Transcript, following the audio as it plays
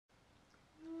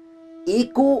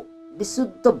एको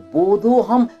विशुद्ध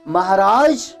बोधोहम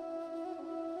महाराज।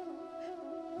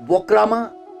 बोक्रामा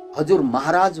हजुर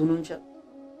महाराज हुनुहुन्छ,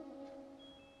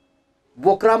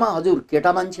 बोक्रामा हजुर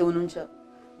केटा मान्छे हुनुहुन्छ,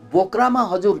 बोक्रामा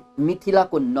हजुर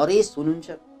मिथिलाको नरेश हुनुहुन्छ,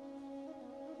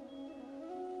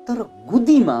 तर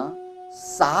गुदीमा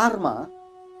सारमा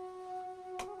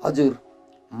हजुर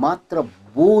मात्र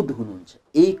बोध हुनुहुन्छ,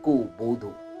 एको बोधो,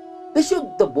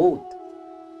 विशुद्ध बोध,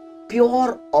 प्योर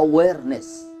अवेयरनेस।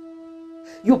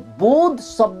 यो बोध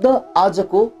शब्द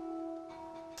आजको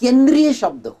केन्द्रीय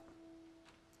शब्द हो।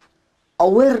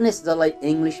 अवेयरनेस जसलाई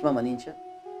इंग्लिशमा भनिन्छ,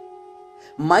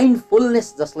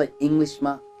 माइन्डफुलनेस जसलाई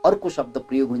इंग्लिशमा अर्को शब्द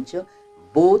प्रयोग हुन्छ,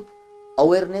 बोध,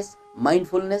 अवेयरनेस,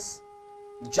 माइन्डफुलनेस,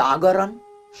 जागरण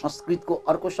संस्कृतको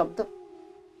अर्को शब्द।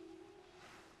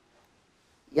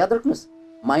 याद राख्नुस्,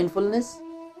 माइन्डफुलनेस,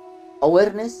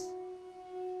 अवेयरनेस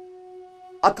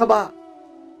अथवा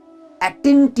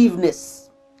एटेन्टिभनेस,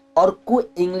 अर्को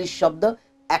इंग्लिश शब्द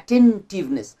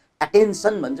एटेन्टिभनेस।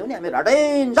 एटेन्सन भन्छौँ नि हामी,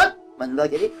 अटेन्सन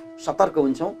भन्दाखेरि सतर्क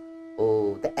हुन्छौँ, ओ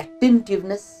द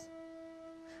एटेन्टिभनेस,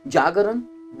 जागरण,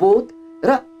 बोध।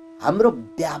 र हाम्रो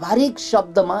व्यावहारिक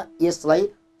शब्दमा यसलाई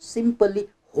सिम्पली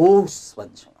होश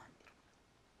भन्छौँ।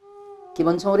 के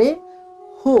भन्छौँ रे?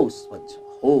 होश भन्छौँ,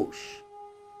 होश।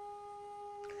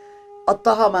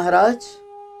 अतः महाराज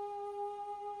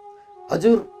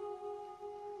हजुर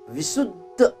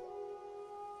विशुद्ध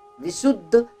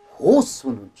विशुद्ध होश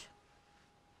हुनुहुन्छ।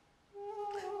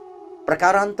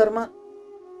 प्रकारान्तरमा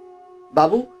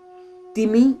बाबु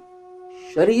तिमी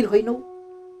शरीर होइनौ,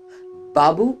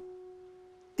 बाबु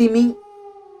तिमी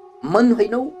मन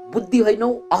होइनौ, बुद्धि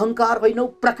होइनौ, अहंकार होइनौ,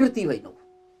 प्रकृति होइनौ,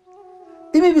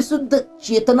 तिमी विशुद्ध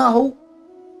चेतना हौ,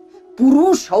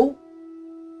 पुरुष हौ,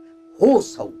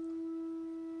 होश हौ।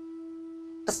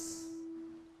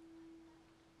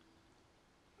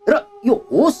 र यो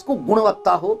होशको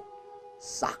गुणवत्ता हो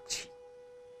साक्षी।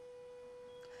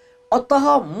 अतः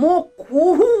म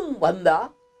को हुँ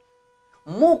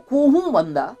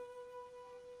भन्दा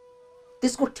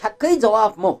त्यसको ठ्याक्कै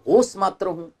जवाफ म होश मात्र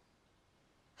हुँ,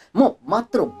 म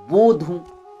मात्र बोध हुँ।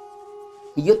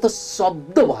 यो त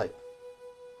शब्द भयो,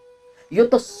 यो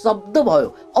त शब्द भयो।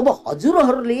 अब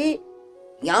हजुरहरूले,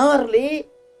 यहाँहरूले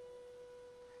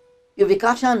यो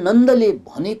विकासानन्दले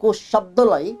भनेको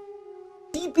शब्दलाई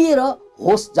टिपेर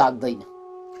होश जाग्दैन।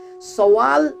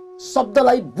 सवाल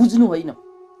शब्दलाई बुझ्नु होइन,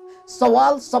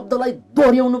 सवाल शब्दलाई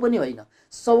दोहोर्याउनु पनि होइन,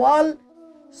 सवाल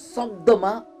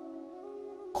शब्दमा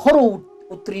खरो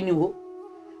उत्रिनु हो,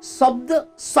 शब्द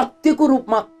सत्यको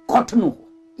रूपमा कट्नु हो।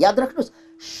 याद राख्नुहोस्,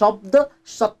 शब्द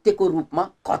सत्यको रूपमा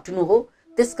कट्नु हो।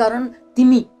 त्यसकारण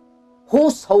तिमी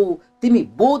होश हौ, तिमी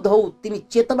बोध हौ, तिमी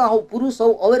चेतना हौ, पुरुष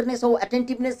हौ, अवेयरनेस हौ,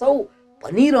 एटेन्टिभनेस हौ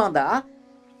भनिरहँदा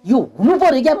यो हुनु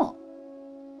पर्यो क्या।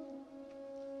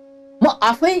 म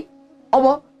आफै अब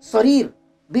शरीर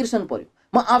बिर्सन पर्यो,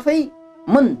 म आफै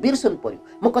मन बिर्सन पर्यो,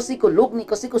 म कसैको लोग्ने,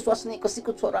 कसैको स्वास्नी,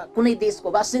 कसैको छोरा, कुनै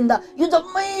देशको बासिन्दा, यो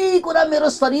जम्मै कुरा मेरो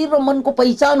शरीर र मनको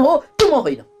पहिचान हो, त्यो म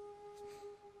होइन।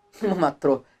 म मात्र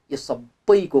यो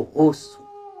सबैको होश हुँ,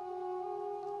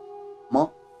 म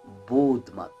बोध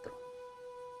मात्र।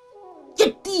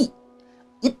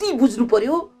 यति बुझ्नु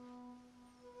पर्यो,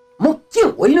 म के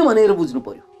होइन भनेर बुझ्नु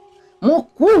पर्यो। म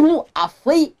को हुँ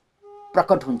आफै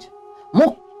प्रकट हुन्छ, म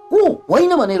को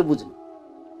होइन भनेर बुझ्नु।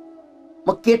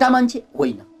 म केटा मान्छे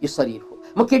होइन, यो शरीर हो,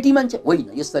 म केटी मान्छे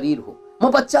होइन, यो शरीर हो, म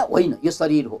बच्चा होइन, यो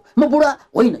शरीर हो, म बुढा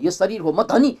होइन, यो शरीर हो, म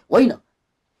धनी होइन,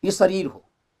 यो शरीर हो,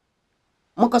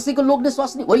 म कसैको लोग्ने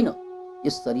स्वास्नी होइन, यो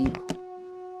शरीर हो।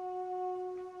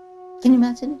 किन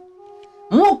इमेजिन,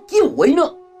 म के होइन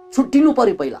छुट्टिनु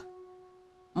पर्यो पहिला।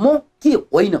 म के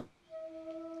होइन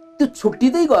त्यो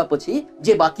छुट्टिँदै गएपछि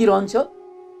जे बाँकी रहन्छ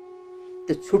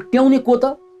त्यो छुट्याउने को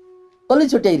त? कसले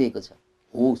छुट्याइरहेको छ?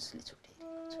 होशले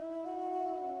छुट्याइरहेको छ।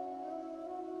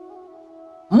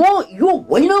 म यो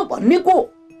होइन भन्ने को?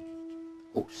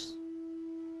 होश।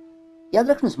 याद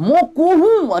राख्नुहोस्, म को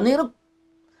हुँ भनेर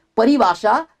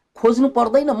परिभाषा खोज्नु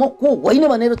पर्दैन। म को होइन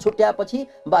भनेर छुट्याएपछि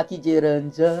बाँकी जे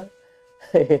रहन्छ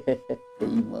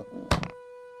त्यही म हुँ।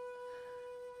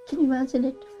 Can you imagine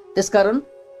it? त्यसकारण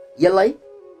यसलाई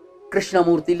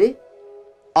कृष्णमूर्तिले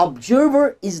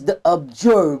observer is the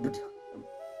observed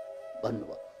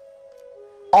भन्नुभयो।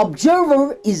 Observer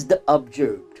is the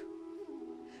observed।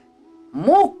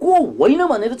 म को होइन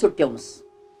भनेर छुट्याउनुस्।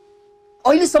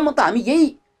 अहिलेसम्म त हामी यही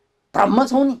भ्रममा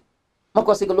छौं नि। म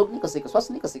कसैको लोग्ने, कसैको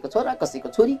स्वास्नी, कसैको छोरा, कसैको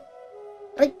छोरी,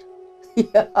 राइट?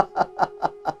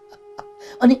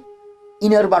 अनि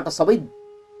यिनीहरूबाट सबै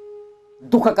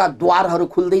दुःखका द्वारहरू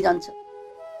खुल्दै जान्छ।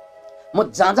 म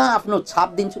जहाँ जहाँ आफ्नो छाप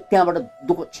दिन्छु त्यहाँबाट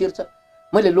दुःख छिर्छ।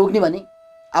 मैले लोग्ने भने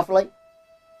आफूलाई,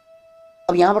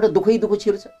 अब यहाँबाट दुःखै दुःख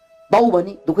छिर्छ। बाउ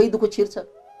भने दुःखै दुःख छिर्छ,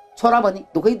 छोरा भने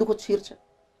दुःखै दुःख छिर्छ।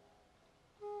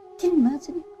 Can you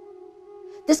imagine it?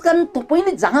 त्यसकारण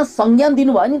तपाईले जहाँ संज्ञान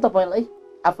दिनुभयो नि तपाईलाई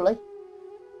आफूलाई,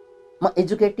 म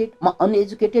एजुकेटेड, म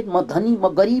अनएजुकेटेड, म धनी, म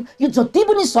गरिब, यो जति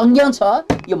पनि संज्ञा छ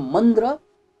यो मन र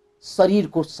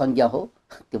शरीरको संज्ञा हो,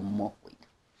 त्यो म होइन।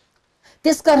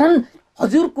 त्यसकारण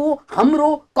हजुरको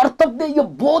हाम्रो कर्तव्य यो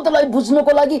बोधलाई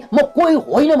बुझ्नको लागि म कोही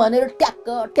होइन भनेर ट्याक्क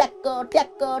ट्याक्क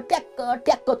ट्याक्क ट्याक्क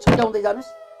ट्याक्क छुट्याउँदै जानुस्।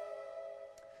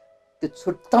 त्यो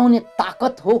छुट्याउने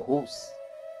ताकत हो होस।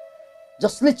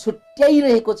 जसले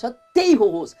छुट्याइरहेको छ त्यही हो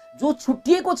होस। जो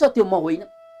छुट्टिएको छ त्यो म होइन,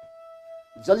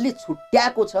 जसले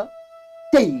छुट्याएको छ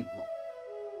त्यही म।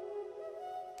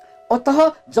 अतः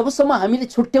जबसम्म हामीले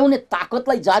छुट्याउने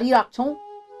ताकतलाई जारी राख्छौं,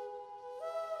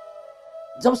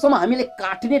 जबसम्म हामीले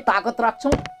काट्ने ताकत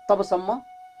राख्छौं, तबसम्म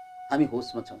हामी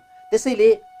होसमा छौं। त्यसैले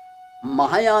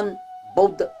महायान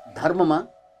बौद्ध धर्ममा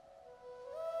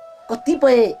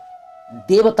कतिपय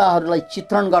देवताहरूलाई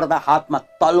चित्रण गर्दा हातमा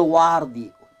तलवार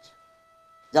दिएको हुन्छ,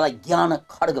 जसलाई ज्ञान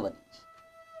खड्ग भनिन्छ।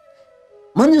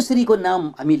 मञ्जुश्रीको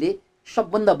नाम हामीले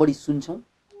सबभन्दा बढी सुन्छौं,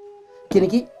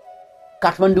 किनकि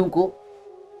काठमाडौँको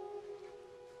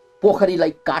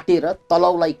पोखरीलाई काटेर,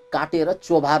 तलाउलाई काटेर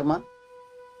चोभारमा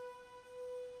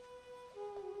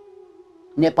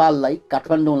नेपाललाई,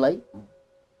 काठमाडौँलाई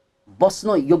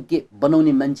बस्न योग्य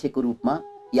बनाउने मान्छेको रूपमा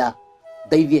या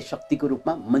दैवीय शक्तिको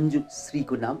रूपमा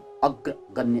मञ्जुश्रीको नाम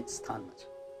अग्रगण्य स्थानमा छ।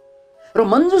 र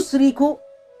मञ्जुश्रीको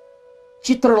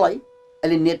चित्रलाई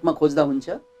अहिले नेटमा खोज्दा हुन्छ।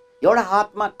 एउटा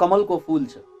हातमा कमलको फूल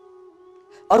छ,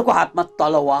 अर्को हातमा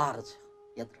तलवार छ।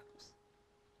 याद राख्नुस्,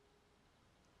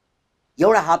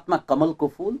 एउटा हातमा कमलको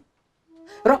फूल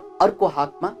र अर्को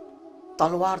हातमा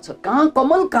तलवार छ। कहाँ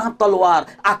कमल कहाँ तलवार,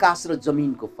 आकाश र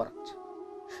जमिनको फरक छ।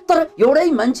 तर एउटै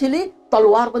मान्छेले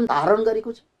तलवार पनि धारण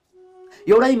गरेको छ,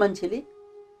 एउटै मान्छेले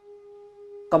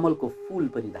कमलको फूल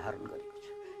पनि धारण गरेको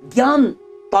छ। ज्ञान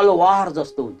तलवार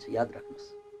जस्तो हुन्छ, याद राख्नुस्,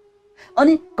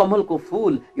 अनि कमलको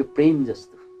फूल यो प्रेम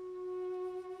जस्तो।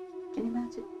 किन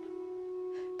इमेजिन,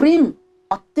 प्रेम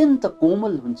अत्यन्त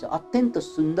कोमल हुन्छ, अत्यन्त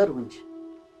सुन्दर हुन्छ,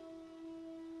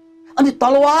 अनि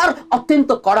तलवार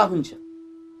अत्यन्त कडा हुन्छ।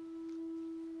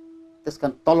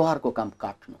 त्यसकारण तलवारको काम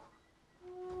काट्नु।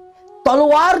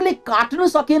 तलवारले काट्नु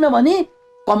सकेन भने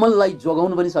कमललाई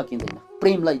जोगाउनु पनि सकिँदैन,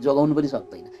 प्रेमलाई जोगाउनु पनि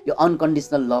सक्दैन, यो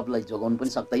अनकन्डिसनल लभलाई जोगाउनु पनि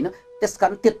सक्दैन।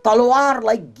 त्यसकारण त्यो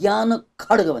तलवारलाई ज्ञान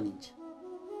खड्ग भनिन्छ।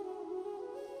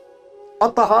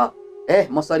 अतः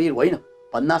म शरीर होइन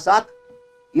भन्ना साथ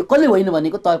यो कसले होइन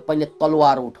भनेको, तपाईले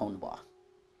तलवार उठाउनु भयो।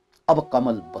 अब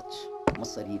कमल बच, म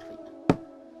शरीर होइन,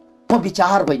 म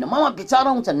विचार होइन। ममा विचार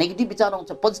आउँछ, नेगेटिभ विचार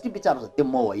आउँछ, पोजिटिभ विचार आउँछ, त्यो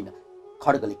म होइन,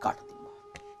 खड्गले काटिदिनु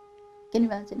भयो। किन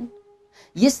इमेजिन,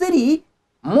 यसरी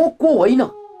म को होइन,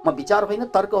 म विचार होइन,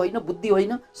 तर्क होइन, बुद्धि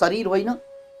होइन, शरीर होइन,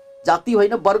 जाति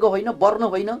होइन, वर्ग होइन, वर्ण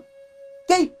होइन,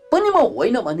 केही पनि म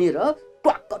होइन भनेर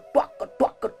ट्वाक्क ट्वाक्क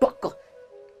ट्वाक्क ट्वाक्क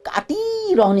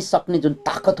काटिरहन सक्ने जुन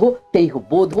ताकत हो त्यही हो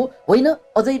बोध हो। होइन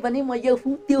अझै पनि म यो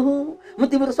हुँ त्यो हुँ, म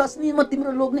तिम्रो स्वास्नी, म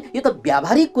तिम्रो लोग्ने, यो त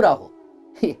व्यावहारिक कुरा हो,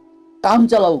 काम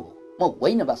चलाउ हो। म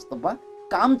होइन, वास्तवमा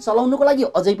काम चलाउनुको लागि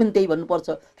अझै पनि त्यही भन्नुपर्छ।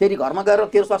 फेरि घरमा गएर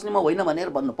तेरो स्वास्नी म होइन भनेर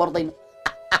भन्नु पर्दैन।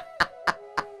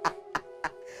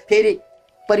 फेरि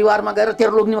परिवारमा गएर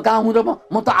तेरो लोग्नीमा कहाँ हुँ र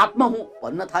म त आत्मा हुँ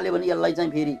भन्न थाल्यो भने यसलाई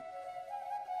चाहिँ फेरि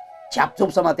छ्यापछोप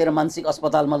समातेर मानसिक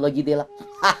अस्पतालमा लगिदेला।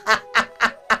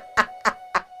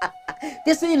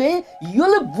 त्यसैले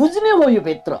योले बुझ्ने हो, यो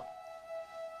भित्र,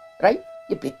 राइट,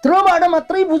 यो भित्रबाट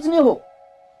मात्रै बुझ्ने हो।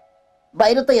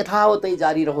 बाहिर त यथावतै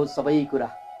जारी रहोस्, सबै कुरा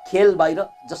खेल बाहिर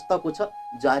जस्तोको छ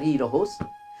जारी रहोस्।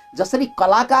 जसरी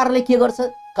कलाकारले के गर्छ,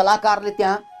 कलाकारले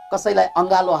त्यहाँ कसैलाई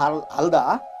अँगालो हाल्दा,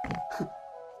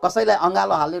 कसैलाई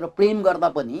अँगालो हालेर प्रेम गर्दा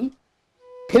पनि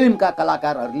फिल्मका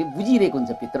कलाकारहरूले बुझिरहेको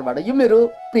हुन्छ भित्रबाट, यो मेरो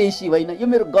प्रेयसी होइन, यो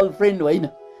मेरो गर्लफ्रेन्ड होइन,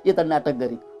 यो त नाटक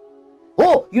गरेको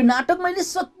हो। यो नाटक मैले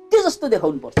सत्य जस्तो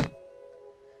देखाउनु पर्छ।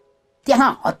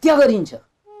 त्यहाँ हत्या गरिन्छ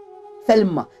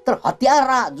फिल्ममा, तर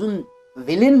हत्यारा जुन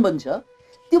भिलेन बन्छ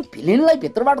त्यो भिलेनलाई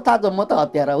भित्रबाट थाहा छ म त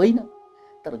हत्यारा होइन,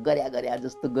 तर गर्या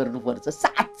जस्तो गर्नुपर्छ,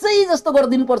 साँच्चै जस्तो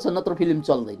गरिदिनु पर्छ, नत्र फिल्म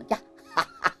चल्दैन क्या।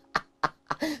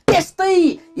 त्यस्तै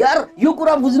यार, यो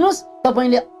कुरा बुझ्नुस्,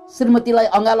 तपाईले श्रीमतीलाई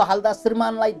अँगालो हाल्दा,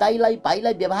 श्रीमानलाई, दाइलाई,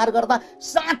 भाइलाई व्यवहार गर्दा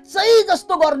साँच्चै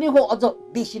जस्तो गर्ने हो, अझ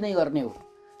बेसी नै गर्ने हो।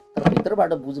 तर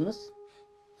भित्रबाट बुझ्नुस्,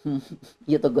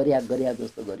 यो त गर्या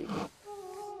जस्तो गरेको।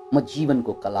 म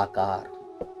जीवनको कलाकार,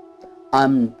 I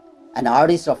am an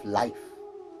artist of life.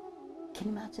 Can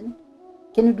you imagine it?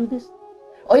 Can you do this?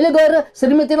 अहिले गएर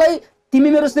श्रीमतीलाई तिमी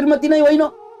मेरो श्रीमती नै होइन,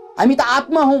 हामी त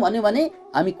आत्मा हौ भन्यो भने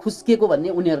हामी खुस्किएको भन्ने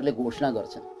उनीहरूले घोषणा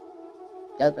गर्छन्,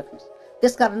 याद राख्नुस्।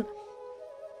 त्यसकारण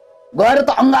गएर त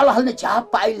अँगालो हाल्ने,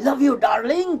 झ्याप, I love you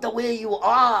darling the way you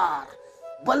are,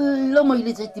 बल्ल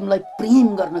मैले चाहिँ तिमीलाई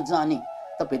प्रेम गर्न जाने,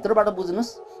 त भित्रबाट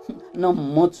बुझ्नुस् न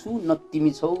म छु न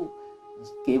तिमी छौ,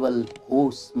 केवल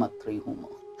होस मात्रै हुँ म।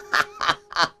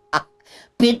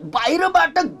 पेट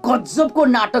बाहिरबाट गजबको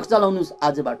नाटक चलाउनुस्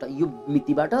आजबाट, यो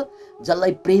मितिबाट।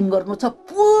 जसलाई प्रेम गर्नु छ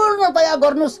पूर्णतया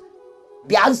गर्नुस्,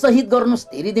 ब्याज सहित गर्नुस्।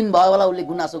 धेरै दिन भयो होला उसले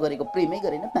गुनासो गरेको, प्रेमै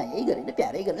गरेन, मायै गरेन,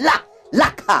 प्यारै गरेन,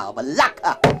 लाखा अब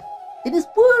लाखा। इट इज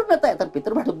पूर्णतया। तर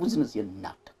भित्रबाट बुझ्नुस् यो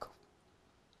नाटक हो।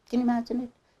 किन इमेजिन इट?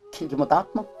 किनकि म त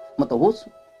आत्मा, म त होस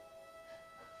हुँ।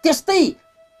 त्यस्तै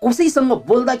कसैसँग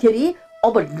बोल्दाखेरि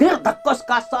अब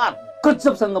निर्धक्कसका साथ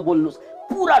गजबसँग बोल्नुस्,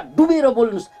 पुरा डुबेर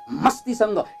बोल्नुस्,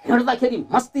 मस्तीसँग हिँड्दाखेरि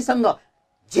मस्तीसँग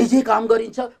जे काम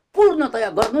गरिन्छ पूर्णतया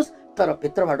गर्नुस्। तर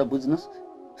भित्रबाट बुझ्नुस्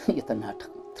यो त नाटक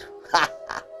मात्र।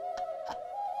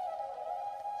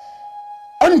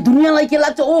 अनि दुनियाँलाई के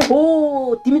लाग्छ,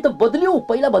 ओहो तिमी त बदल्यौ,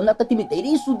 पहिला भन्दा त तिमी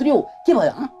धेरै सुध्रियौ, के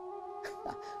भयो?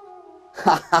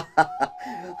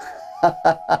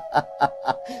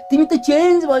 तिमी त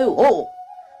चेन्ज भयो। हो,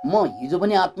 म हिजो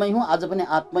पनि आत्मै हुँ, आज पनि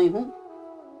आत्मै हुँ।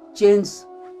 चेन्ज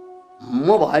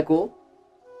म भएको,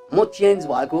 म चेन्ज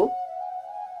भएको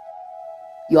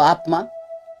यो आत्मा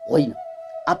होइन।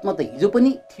 आत्मा त हिजो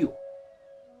पनि थियो,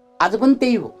 आज पनि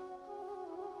त्यही हो।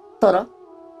 तर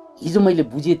हिजो मैले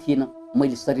बुझे थिएन,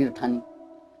 मैले शरीर ठाने,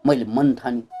 मैले मन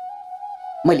ठाने,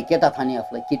 मैले केटा ठाने,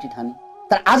 आफूलाई केटी ठाने।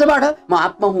 तर आजबाट म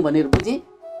आत्मा हुँ भनेर बुझेँ।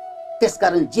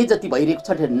 त्यसकारण जे जति भइरहेको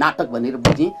छ नाटक भनेर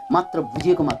बुझेँ, मात्र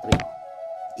बुझेको मात्रै हो।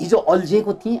 हिजो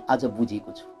अल्झेको थिएँ, आज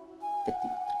बुझेको छु, त्यति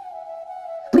मात्र।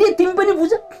 प्रिय तिमी पनि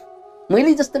बुझ,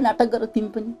 मैले जस्तो नाटक गर तिमी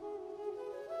पनि।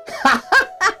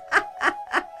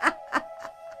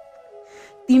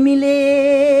 तिमीले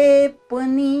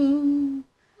पनि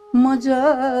म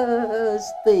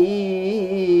जस्तै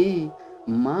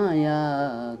माया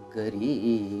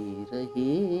गरिरहेर।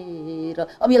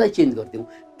 अब यसलाई चेन्ज गरिदिउँ।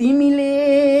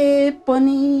 तिमीले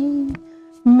पनि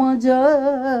म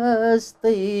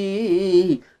जस्तै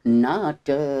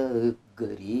नाटक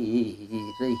गरिरहेर।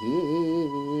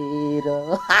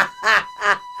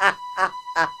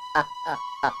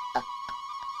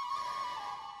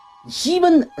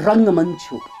 जीवन रङ्गमञ्च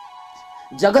हो,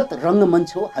 जगत रङ्गमञ्च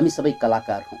हो, हामी सबै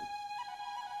कलाकार हौँ,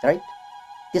 राइट?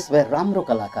 त्यस भए राम्रो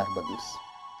कलाकार बन्नुस्।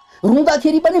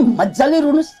 रुँदाखेरि पनि मजाले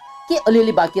रुनुस्, के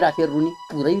अलिअलि बाँकी राखेर रुने,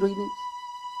 पुरै रोइदिनुस्।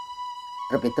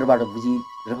 र भित्रबाट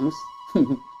बुझिरहनुस्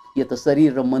यो त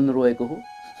शरीर र मन रोएको हो,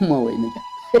 म होइन क्या।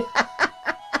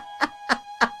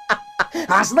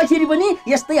 हाँस्दाखेरि पनि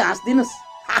यस्तै हाँस्दिनुस्।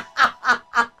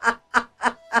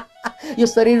 यो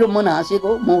शरीर र मन हाँसेको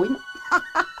हो, म होइन।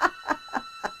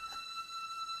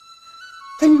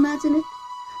 Can you imagine it?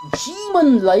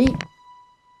 जीवनलाई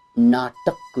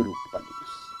नाटकको रूपमा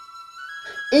लिनुस्।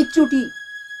 एकचोटि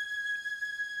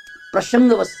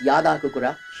प्रसङ्गवश याद आएको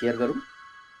कुरा शेयर गरौँ।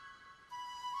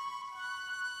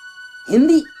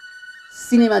 हिन्दी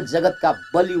सिनेमा जगतका,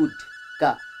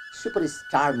 बलिउडका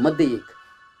सुपरस्टार मध्ये एक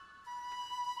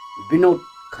विनोद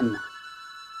खन्ना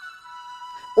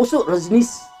ओशो रजनीश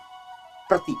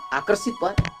प्रति आकर्षित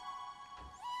भए,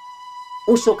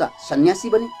 ओशोका सन्यासी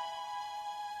बने।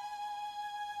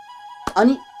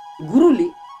 अनि गुरुले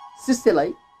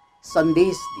शिष्यलाई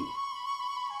सन्देश दिए,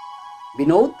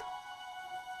 विनोद,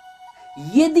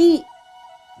 यदि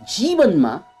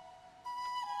जीवनमा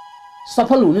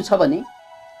सफल हुनु छ भने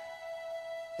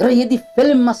र यदि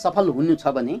फिल्ममा सफल हुनु छ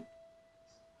भने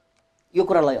यो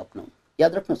कुरालाई अपनाऊ।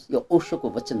 याद राख्नुहोस्, यो ओशोको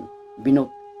वचन विनोद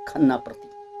खन्ना प्रति।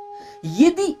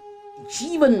 यदि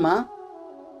जीवनमा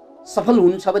सफल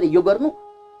हुनु छ भने यो गर्नु,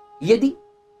 यदि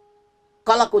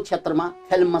कलाको क्षेत्रमा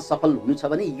फिल्ममा सफल हुनु छ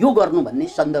भने यो गर्नु भन्ने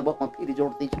सन्दर्भ म फेरि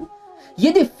जोड्दैछु।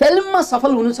 यदि फिल्ममा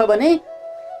सफल हुनु छ भने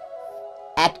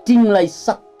एक्टिङलाई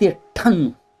सत्य ठान्नु।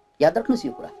 याद राख्नुहोस्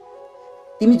यो कुरा।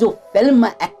 तिमी जो फिल्ममा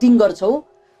एक्टिङ गर्छौ,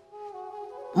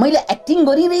 मैले एक्टिङ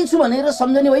गरिरहेछु भनेर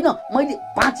सम्झने होइन, मैले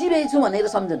बाँचिरहेछु भनेर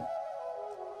सम्झनु।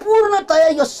 पूर्णतया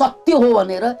यो सत्य हो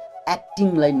भनेर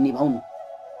एक्टिङलाई निभाउनु।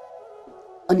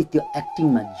 अनि त्यो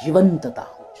एक्टिङमा जीवन्तता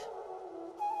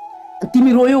हुन्छ।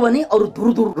 तिमी रोयौ भने अरू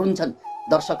धुर धुर रुन्छन्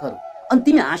दर्शकहरू, अनि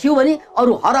तिमी हाँस्यौ भने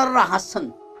अरू हरहर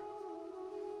हाँस्छन्।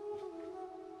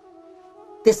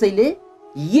 त्यसैले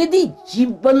यदि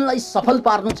जीवनलाई सफल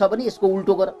पार्नु छ भने यसको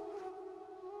उल्टो गर।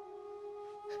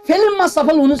 फिल्ममा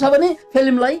सफल हुनु छ भने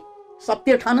फिल्मलाई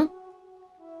सत्य ठान,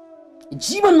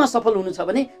 जीवनमा सफल हुनु छ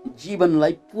भने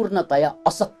जीवनलाई पूर्णतया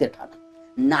असत्य ठान,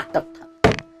 नाटक ठान।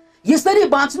 यसरी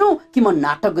बाँच्नु कि म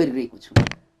नाटक गरिरहेको छु,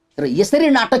 र यसरी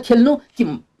नाटक खेल्नु कि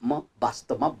म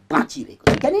वास्तवमा बाँचिरहेको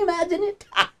छु। Can you imagine it?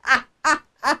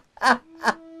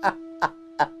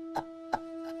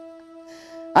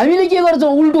 हामीले के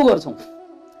गर्छौँ? उल्टो गर्छौँ।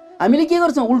 हामीले के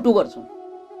गर्छौँ? उल्टो गर्छौँ।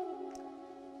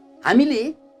 हामीले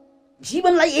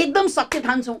जीवनलाई एकदम सत्य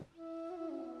ठान्छौँ,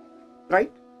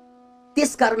 राइट?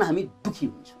 त्यसकारण हामी दुखी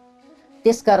हुन्छौँ।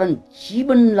 त्यसकारण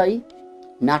जीवनलाई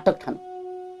नाटक ठान।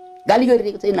 गाली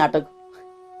गरिरहेको छ यो नाटक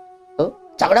हो,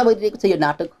 झगडा भइरहेको छ यो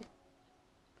नाटक हो,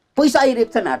 पैसा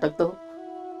आइरहेको छ नाटक त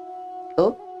हो,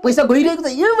 पैसा गइरहेको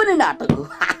छ यो पनि नाटक हो।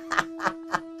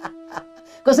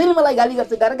 कसैले मलाई गाली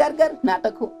गर्छ, गर गर गर,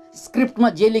 नाटक हो। स्क्रिप्टमा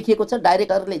जे लेखिएको छ,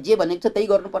 डाइरेक्टरले जे भनेको छ त्यही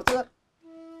गर्नुपर्छ।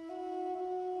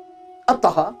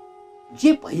 अतः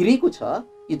जे भइरहेको छ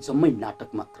यो जम्मै नाटक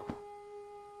मात्र हो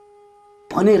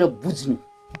भनेर बुझ्नु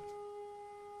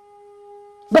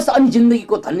बस। अनि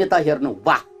जिन्दगीको धन्यता हेर्नु,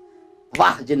 वाह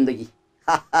वाह जिन्दगी।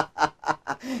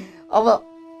 अब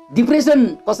डिप्रेसन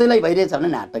कसैलाई भइरहेछ भने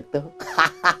नाटक त हो,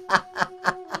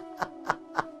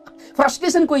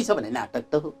 फ्रस्ट्रेसन कोही छ भने नाटक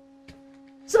त हो,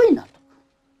 सबै नाटक।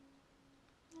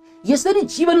 यसरी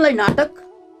जीवनलाई नाटक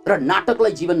र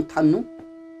नाटकलाई जीवन ठान्नु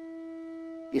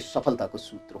यो सफलताको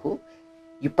सूत्र हो।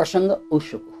 यो प्रसंग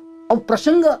ओशोको हो। अब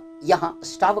प्रसंग यहाँ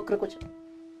अष्टावक्रको छ।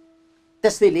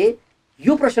 त्यसैले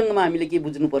यो प्रसंगमा हामीले के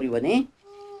बुझ्नु पर्यो भने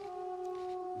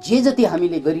जे जति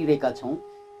हामीले गरिरहेका छौं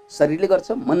शरीरले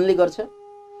गर्छ, मनले गर्छ,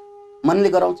 मनले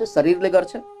गराउँछ, शरीरले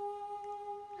गर्छ,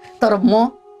 तर म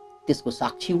त्यसको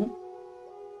साक्षी हुँ।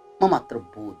 म मात्र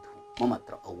बोध हुँ, म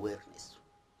मात्र अवेयरनेस हुँ।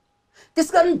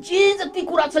 त्यसकारण जे जति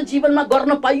कुरा छ जीवनमा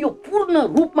गर्न पाइयो पूर्ण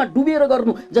रूपमा डुबेर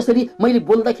गर्नु। जसरी मैले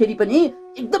बोल्दाखेरि पनि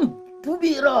एकदम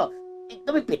डुबेर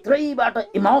एकदमै भित्रैबाट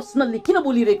इमोसनली किन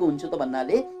बोलिरहेको हुन्छु त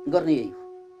भन्नाले गर्ने यही हो।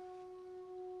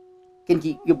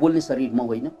 किनकि यो बोल्ने शरीर म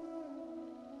होइन,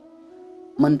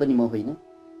 मन पनि म होइन,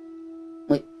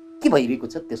 म के भइरहेको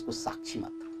छ त्यसको साक्षी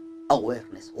मात्र,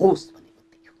 अवेयरनेस, होश भनेको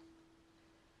त्यही हो।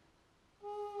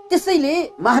 त्यसैले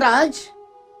महाराज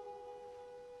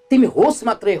तिमी होश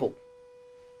मात्रै हो,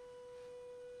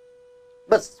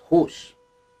 बस होश,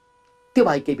 त्यो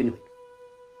बाहेक केही पनि होइन।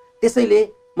 त्यसैले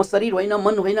म शरीर होइन,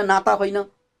 मन होइन, नाता होइन,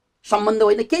 सम्बन्ध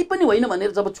होइन, केही पनि होइन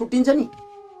भनेर जब छुट्टिन्छ नि,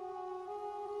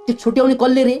 त्यो छुट्याउने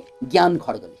कसले रे? ज्ञान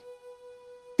खड्गले।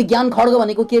 त्यो ज्ञान खड्ग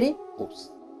भनेको के रे? होश।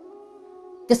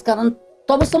 त्यसकारण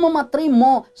तबसम्म मात्रै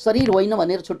म शरीर होइन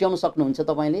भनेर छुट्याउन सक्नुहुन्छ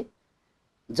तपाईले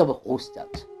जब होश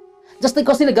जान्छ। जस्तै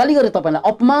कसैले गाली गर्यो, तपाईलाई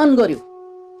अपमान गर्यो,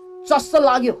 चस्स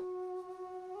लाग्यो,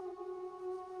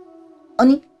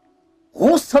 अनि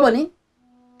होश छ भने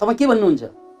तपाई के भन्नुहुन्छ?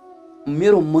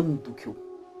 मेरो मन दुख्यो।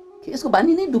 यसको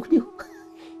बानी नै दुख्ने हो।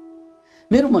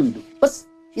 मेरो मन दुख्यो, बस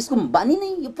यसको बानी नै,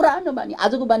 यो पुरानो बानी,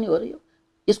 आजको बानी हो र यो।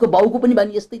 यसको बाउको पनि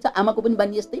बानी यस्तै छ, आमाको पनि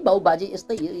बानी यस्तै, बाउ बाजे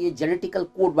यस्तै, यो जेनेटिकल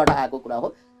कोडबाट आएको कुरा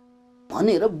हो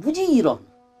भनेर बुझिरहनु।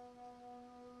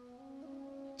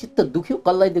 चित्त दुख्यो,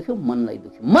 कसलाई दुख्यो? मनलाई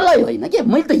दुख्यो, मलाई होइन के,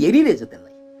 मैले त हेरिरहेछु त्यसलाई।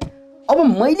 अब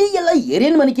मैले यसलाई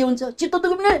हेरेन भने के हुन्छ? चित्त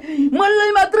दुख्यो भने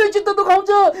मनलाई मात्रै चित्त दुखाउँछ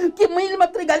कि मैले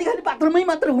मात्रै गाली खाने पात्रमै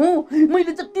मात्र हुँ।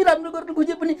 मैले जति राम्रो गर्न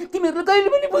खोजे पनि तिमीहरूले कहिले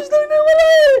पनि बुझ्दैन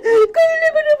मलाई, कहिले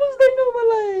पनि बुझ्दैन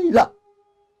मलाई। ल,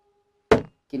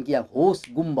 किनकि यहाँ होश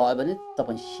गुम भयो भने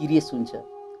तपाईँ सिरियस हुन्छ।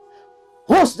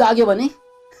 होश जाग्यो भने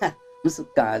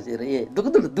मुसुक्क हाँसेर ए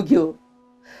दुख्यो,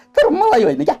 तर मलाई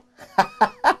होइन क्या।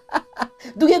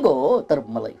 दुखेको हो तर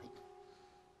मलाई होइन,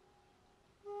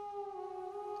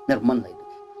 मेरो मनलाई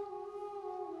दुख्यो।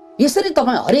 यसरी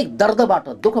तपाईँ हरेक दर्दबाट,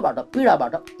 दुःखबाट,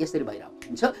 पीडाबाट यसरी बाहिर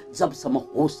आउनुहुन्छ जबसम्म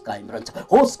होश कायम रहन्छ।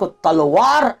 होशको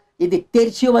तलवार यदि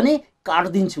तेर्सियो भने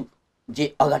काट्दिन्छु जे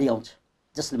अगाडि आउँछ,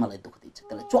 जसले मलाई दुःख दिन्छ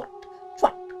त्यसलाई च्वाट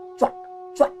च्वाट च्वाट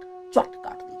च्वाट च्वाट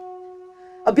काट्दिन्छु।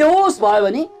 अब बेहोस भयो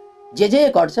भने जे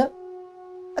घट्छ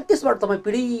त्यसबाट तपाईँ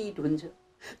पीडित हुन्छ।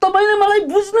 तपाईँले मलाई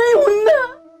बुझ्नै हुन्न,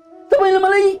 तपाईँले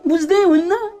मलाई बुझ्दै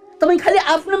हुन्न, तपाईँ खालि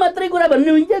आफ्नो मात्रै कुरा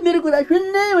भन्नुहुन्छ, मेरो कुरा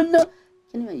सुन्नै हुन्न।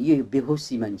 किनभने यो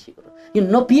बेहोसी मान्छेको, यो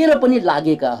नपिएर पनि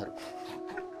लागेकाहरू,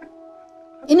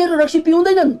 यिनीहरू रक्सी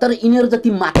पिउँदैनन् तर यिनीहरू जति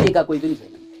माथिएका कोही पनि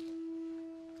छैन।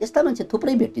 यस्ता मान्छे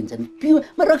थुप्रै भेटिन्छन्।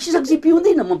 म रक्सी सक्सी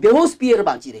पिउँदैन, म बेहोस पिएर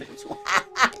बाँचिरहेको छु।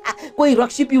 कोही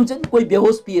रक्सी पिउँछन्, कोही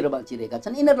बेहोस पिएर बाँचिरहेका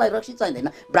छन्। यिनीहरूलाई रक्सी चाहिँदैन,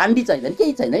 ब्रान्डी चाहिँदैन,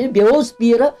 केही छैन, बेहोस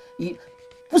पिएर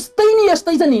पुस्तै नि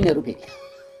यस्तै छन् यिनीहरू। फेरि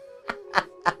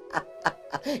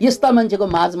यस्ता मान्छेको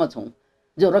माझमा छौँ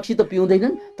जो रक्सी त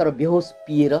पिउँदैनन् तर बेहोस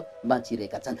पिएर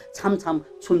बाँचिरहेका छन्, छामछाम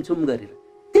छुमछुम गरेर।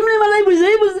 तिमीले मलाई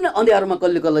बुझ्दै बुझ्दैन, अँध्यारोमा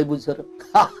कसले कसलाई बुझ्छ र?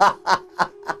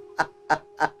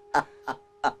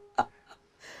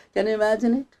 Can you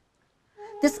imagine it?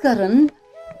 त्यसकारण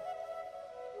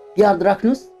याद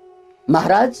राख्नुस्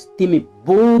महाराज, तिमी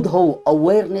बोध हौ,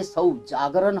 अवेयरनेस हौ,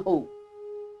 जागरण हौ।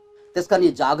 त्यसकारण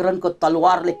यो जागरणको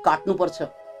तलवारले काट्नु पर्छ।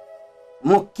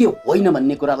 म के होइन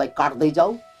भन्ने कुरालाई काट्दै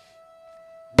जाऊ।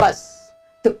 बस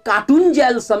त्यो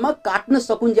काटुन्जेलसम्म, काट्न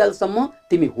सकुन्जेलसम्म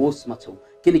तिमी होसमा छौ।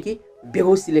 किनकि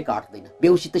बेहोसीले काट्दैन,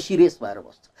 बेहोसी त सिरियस भएर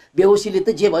बस्छ। बेहोसीले त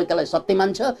जे भयो त्यसलाई सत्य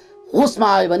मान्छ, होसमा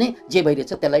आयो भने जे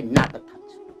भइरहेछ त्यसलाई नाटक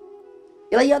ठान्छ।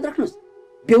 यसलाई याद राख्नुस्।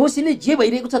 बेहोसीले जे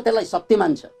भइरहेको छ त्यसलाई सत्य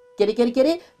मान्छ। के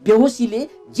अरे बेहोसीले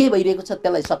जे भइरहेको छ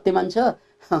त्यसलाई सत्य मान्छ।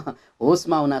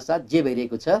 होसमा हुनासाथ जे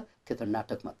भइरहेको छ त्यो त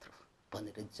नाटक मात्र हो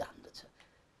भनेर जान्दछ।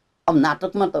 अब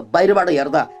नाटकमा त बाहिरबाट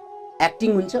हेर्दा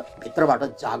एक्टिङ हुन्छ, भित्रबाट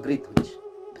जागृत हुन्छ।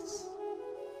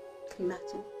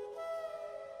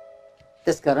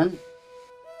 त्यसकारण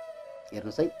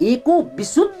हेर्नुहोस् है, एको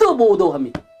विशुद्ध बोध हो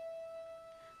हामी।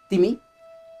 तिमी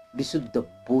विशुद्ध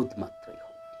बोध मात्रै हो।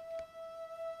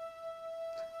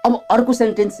 अब अर्को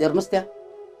सेन्टेन्स हेर्नुहोस्, त्यहाँ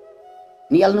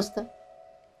निहाल्नुहोस् त।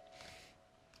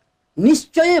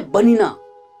 निश्चय बनिना,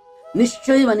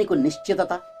 निश्चय भनेको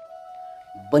निश्चितता,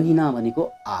 बनिना भनेको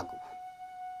आगो।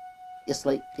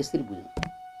 यसलाई यसरी बुझ्नु।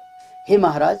 हे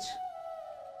महाराज,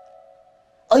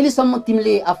 अहिलेसम्म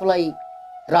तिमीले आफूलाई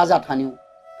राजा ठान्यौ,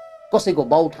 कसैको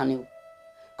बाउ ठान्यौ,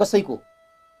 कसैको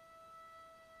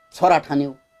छोरा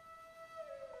ठान्यौ,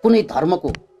 कुनै धर्मको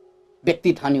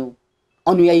व्यक्ति ठान्यौ,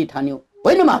 अनुयायी ठान्यौ।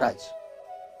 होइन महाराज,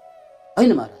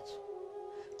 होइन महाराज।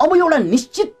 अब एउटा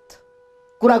निश्चित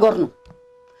कुरा गर्नु।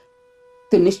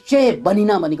 त्यो निश्चय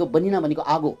बनिना भनेको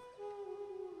आगो।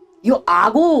 यो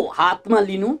आगो हातमा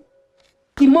लिनु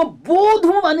कि म बोध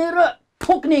हुँ भनेर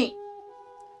ठोक्ने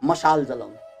मशाल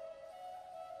जलाउनु।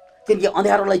 किनकि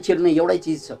अँध्यारोलाई चिर्ने एउटै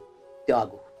चिज छ, त्यो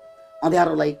आगो।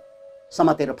 अँध्यारोलाई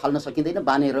समातेर फाल्न सकिँदैन,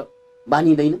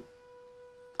 बानिँदैन।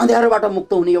 अँध्यारोबाट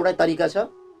मुक्त हुने एउटै तरिका छ,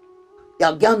 या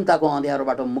अज्ञानताको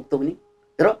अँध्यारोबाट मुक्त हुने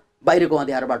र बाहिरको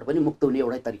अँध्यारोबाट पनि मुक्त हुने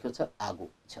एउटै तरिका छ, आगो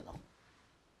जलाउनु।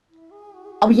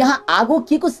 अब यहाँ आगो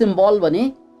के को सिम्बल भने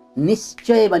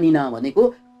निश्चय बनिना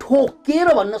भनेको ठोकेर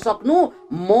भन्न सक्नु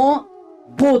म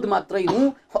बोध मात्रै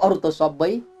हुँ, अरू त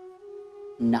सबै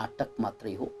नाटक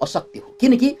मात्रै हो, असत्य हो।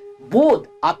 किनकि बोध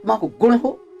आत्माको गुण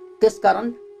हो,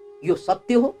 त्यसकारण यो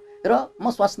सत्य हो। र म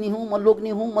स्वास्नी हुँ, म लोग्ने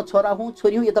हुँ, म छोरा हुँ,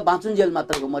 छोरी हुँ, यो त बाँचुन्जेल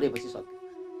मात्रै हो, मरेपछि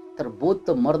सक्यो। तर बोध त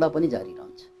मर्दा पनि जारी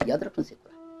रहन्छ। याद राख्नुहोस् यो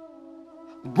कुरा।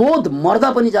 बोध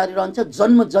मर्दा पनि जारी रहन्छ।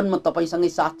 जन्म जन्म तपाईसँगै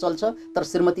साथ चल्छ। तर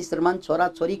श्रीमती श्रीमान, छोरा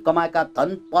छोरी, कमाएका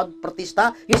धन पद प्रतिष्ठा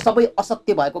यो सबै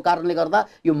असत्य भएको कारणले गर्दा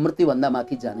यो मृत्युभन्दा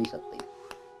माथि जानै सक्दैन।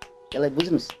 यसलाई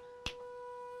बुझ्नुहोस्।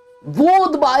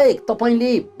 बोध बाहेक,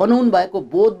 तपाईँले बनाउनु भएको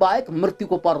बोध बाहेक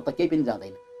मृत्युको पर त केही पनि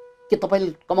जाँदैन। के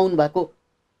तपाईँले कमाउनु भएको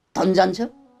धन जान्छ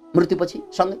मृत्युपछि?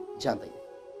 सँगै जाँदैन।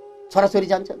 छोराछोरी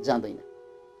जान्छ? जाँदैन।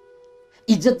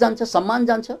 इज्जत जान्छ, सम्मान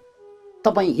जान्छ,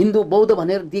 तपाईँ हिन्दू बौद्ध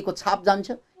भनेर दिएको छाप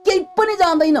जान्छ? केही पनि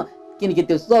जाँदैन। किनकि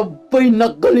त्यो सबै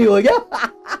नक्कली हो क्या।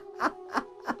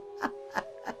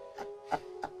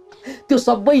 त्यो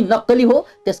सबै नक्कली हो,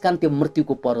 त्यसकारण त्यो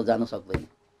मृत्युको पर जान सक्दैन।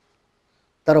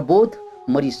 तर बोध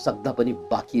मरिसक्दा पनि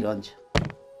बाँकी रहन्छ।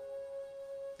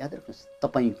 याद राख्नुहोस्,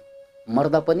 तपाईँ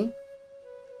मर्दा पनि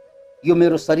यो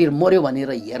मेरो शरीर मर्यो भनेर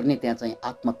हेर्ने त्यहाँ चाहिँ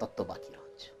आत्मतत्त्व बाँकी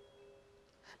रहन्छ।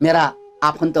 मेरा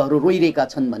आफन्तहरू रोइरहेका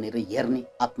छन् भनेर हेर्ने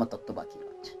आत्मतत्त्व बाँकी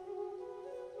रहन्छ।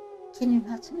 किन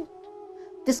नाच्ने?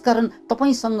 त्यसकारण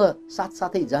तपाईँसँग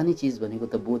साथसाथै जाने चिज भनेको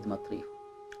त बोध मात्रै हो,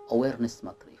 अवेरनेस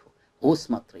मात्रै हो, होस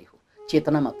मात्रै हो,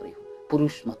 चेतना मात्रै हो,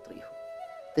 पुरुष मात्रै हो।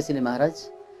 त्यसैले महाराज,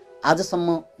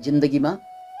 आजसम्म जिन्दगीमा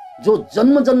जो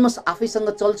जन्म जन्म आफैसँग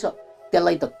चल्छ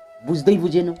त्यसलाई त बुझ्दै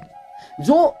बुझेनौँ।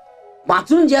 जो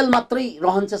बाँचुन्जेल मात्रै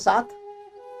रहन्छ साथ,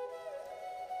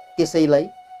 त्यसैलाई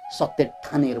सत्य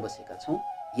ठानेर बसेका छौँ।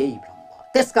 यही भ्रम भयो।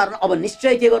 त्यसकारण अब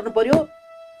निश्चय के गर्नु पर्यो?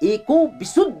 एको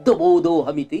विशुद्ध बोधो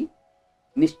हमिति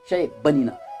निश्चय बनिन।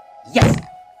 यस,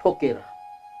 ठोकेर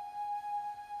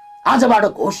आजबाट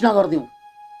घोषणा गरिदिउँ।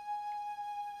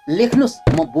 लेख्नुस्,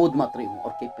 म बोध मात्रै हुँ,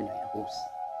 अरू केही पनि होइन। होस्,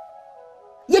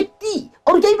 यति,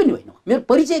 अरू केही पनि होइन। मेरो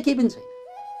परिचय केही पनि छैन।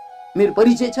 मेरो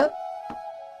परिचय छ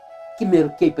कि मेरो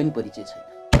केही पनि परिचय छैन।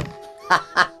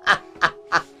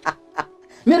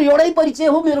 मेरो एउटै परिचय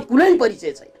हो, मेरो कुनै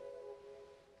परिचय छैन।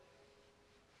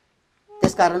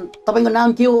 त्यसकारण तपाईको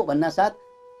नाम के हो भन्ना साथ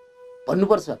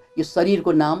भन्नुपर्छ, यो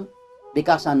शरीरको नाम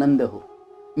विकासानन्द हो,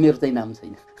 मेरो चाहिँ नाम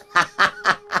छैन।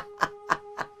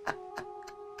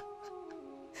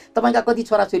 तपाईका कति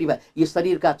छोराछोरी भए? यो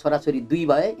शरीरका छोराछोरी 2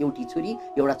 भए, एउटी छोरी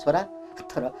एउटा छोरा।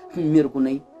 तर मेरो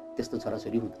कुनै त्यस्तो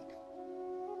छोराछोरी हुँदैन।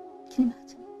 किन?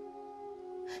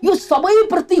 यो सबै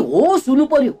प्रति होस हुनु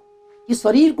पर्यो। यो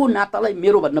शरीरको नातालाई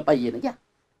मेरो भन्न पाइएन क्या।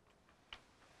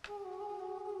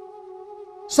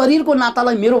 शरीरको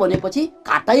नातालाई मेरो भनेपछि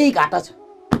घाटै घाटा छ।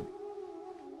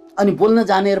 अनि बोल्न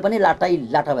जानेर पनि लाटै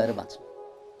लाटा भएर बाँच्छ।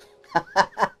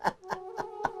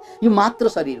 यो मात्र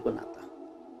शरीरको नाता।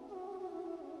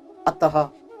 अतः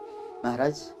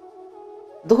महाराज,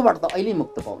 दुःखबाट त अहिले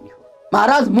मुक्त पाउने हो।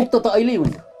 महाराज, मुक्त त अहिले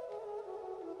हुने हो।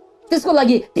 त्यसको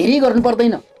लागि धेरै गर्नु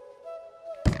पर्दैन।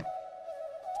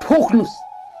 ठोक्नुस्,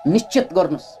 निश्चित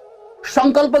गर्नुस्,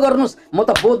 संकल्प गर्नुस्, म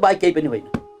त बोध बाहेक केही पनि होइन।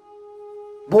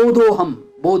 बोधोहम,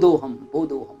 बोधोहम,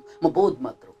 बोधोहम। म बोध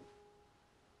मात्र हुँ।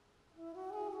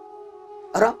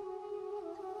 र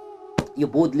यो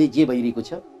बोधले जे भइरहेको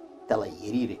छ त्यसलाई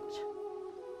हेरिरहेको छ।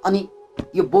 अनि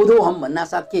यो बोधोहम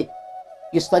भन्नासाथ के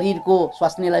यो शरीरको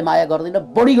स्वास्नीलाई माया गर्दैन,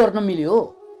 बढी गर्न मिल्यो हो।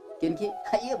 किनकि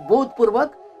यो बोधपूर्वक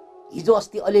हिजो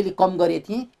अस्ति अलिअलि कम गरे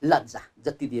थिएँ, लज्जा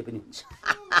जति दिए पनि हुन्छ।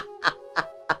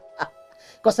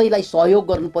 कसैलाई सहयोग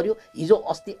गर्नु पर्यो, हिजो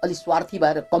अस्ति अलि स्वार्थी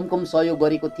भएर कम कम सहयोग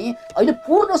गरेको थिएँ, अहिले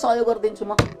पूर्ण सहयोग गरिदिन्छु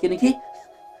म, किनकि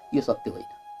यो सत्य होइन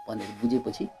भनेर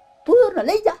बुझेपछि पूर्ण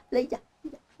लैजा लैजा।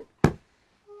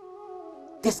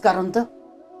 त्यसकारण त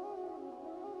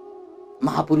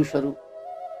महापुरुषहरू,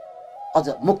 अझ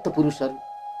मुक्त पुरुषहरू,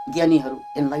 ज्ञानीहरू,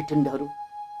 एनलाइटेन्डहरू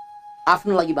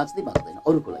आफ्नो लागि बाँच्दै बाँच्दैन,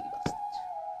 अरूको लागि बाँच्छ।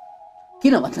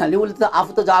 किन भन्नाले उसले त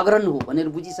आफू त जागरण हो भनेर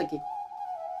बुझिसके।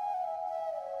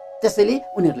 त्यसैले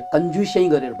उनीहरूले कन्जुसै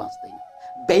गरेर बाँच्दैन,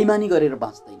 बेइमानी गरेर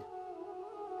बाँच्दैन,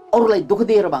 अरूलाई दुःख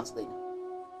दिएर बाँच्दैन।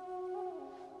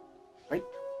 राइट।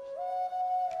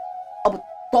 अब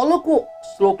तलको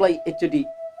श्लोकलाई एकचोटि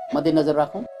मध्यनजर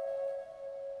राखौं।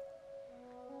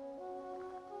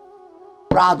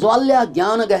 प्राज्वाल्य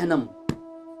ज्ञान गहनम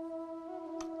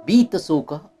बीत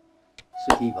शोक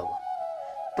सुखी भव।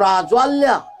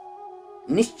 प्राज्वाल्य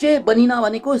निश्चय बनिना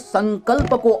भनेको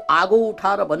संकल्पको आगो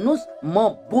उठाएर भन्नुस् म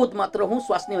बोध मात्र हुँ,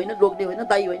 स्वास्नी होइन, लोग्ने होइन,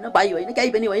 दाई होइन, भाइ होइन,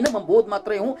 केही पनि होइन, म बोध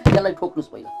मात्रै हुँ। यसलाई ठोक्नुस्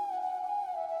पहिला।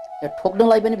 यहाँ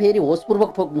ठोक्नलाई पनि फेरि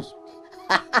होशपूर्वक ठोक्नुस्।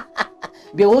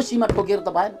 बेहोसीमा ठोकेर त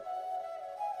भएन।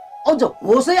 अझ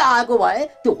होसै आएको भए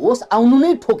त्यो होस आउनु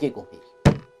नै ठोकेको। फेरि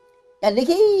यहाँ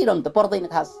लेखिरहनु त पर्दैन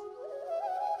खास।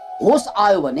 होस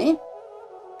आयो भने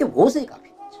त्यो होसै काफी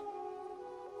हुन्छ।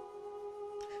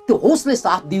 त्यो होसले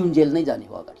साथ दिउन्जेल नै जाने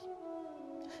हो अगाडि।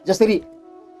 जसरी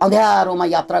अँध्यारोमा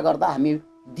यात्रा गर्दा हामी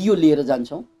दियो लिएर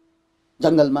जान्छौँ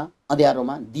जङ्गलमा,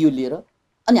 अँध्यारोमा दियो लिएर,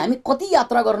 अनि हामी कति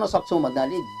यात्रा गर्न सक्छौँ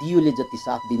भन्नाले दियोले जति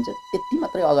साथ दिन्छ त्यति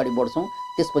मात्रै अगाडि बढ्छौँ।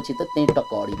 त्यसपछि त त्यहीँ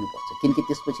टक्क अडिनुपर्छ, किनकि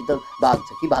त्यसपछि त बाघ छ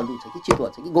कि भालु छ कि चितुवा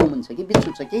छ कि गौमन छ कि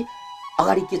बिच्छू छ कि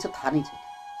अगाडि के छ थाहा नै छैन,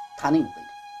 थाहा नै हुँदैन।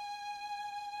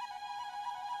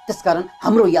 त्यसकारण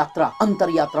हाम्रो यात्रा,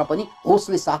 अन्तरयात्रा पनि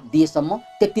होसले साथ दिएसम्म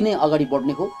त्यति नै अगाडि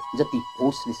बढ्ने हो जति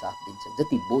होसले साथ दिन्छ,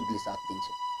 जति बोधले साथ दिन्छ,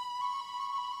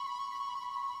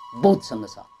 बोधसँग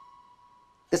साथ।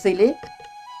 त्यसैले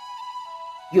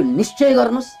यो निश्चय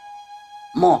गर्नुस्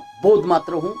म बोध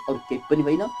मात्र हुँ, अरू केही पनि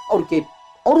होइन। अरू केही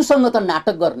अरूसँग त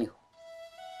नाटक गर्ने हो,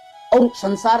 अरू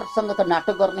संसारसँग त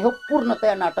नाटक गर्ने हो,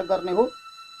 पूर्णतया नाटक गर्ने हो।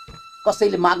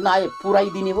 कसैले माग्न आए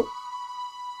पुर्याइदिने हो,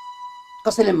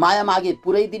 कसैले माया मागे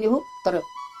पुर्याइदिने हो, तर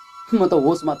म त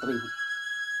होस मात्रै हुँ।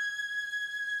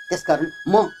 त्यसकारण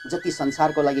म जति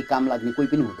संसारको लागि काम लाग्ने कोही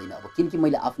पनि हुँदैन अब, किनकि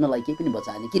मैले आफ्नो लागि केही पनि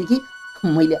बचाएन, किनकि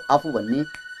मैले आफू भन्ने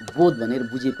बोध भनेर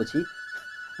बुझेपछि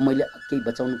मैले केही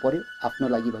बचाउनु पर्यो आफ्नो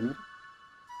लागि भनेर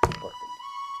पर्दैन।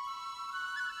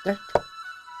 राइट।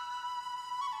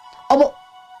 अब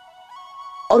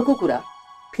अर्को कुरा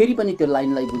फेरि पनि त्यो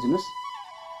लाइनलाई बुझ्नुस्।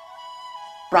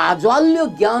 प्राज्वाल्य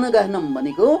ज्ञान गहनम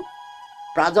भनेको,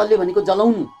 प्राज्वाल्य भनेको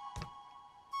जलाउनु,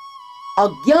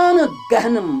 अज्ञान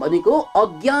गहनम भनेको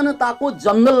अज्ञानताको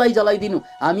जंगललाई जलाइदिनु।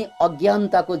 हामी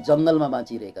अज्ञानताको जंगलमा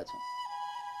बाँचिरहेका छौँ।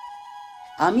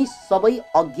 हामी सबै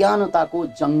अज्ञानताको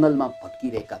जंगलमा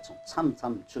भट्किरहेका छौँ, छाम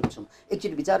छाम छुम छुम।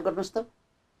 एकचोटि विचार गर्नुहोस् त,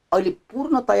 अहिले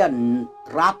पूर्णतया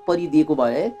रात परिदिएको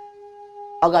भए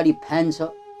अगाडि फ्यान छ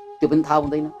त्यो पनि थाहा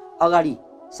हुँदैन, अगाडि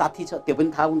साथी छ त्यो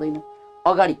पनि थाहा हुँदैन,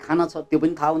 अगाडि खाना छ त्यो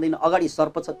पनि थाहा हुँदैन, अगाडि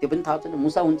सर्प छ त्यो पनि थाहा छैन,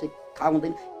 मुसा हुन्छ थाहा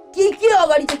हुँदैन, के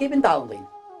अगाडि छ केही पनि थाहा हुँदैन।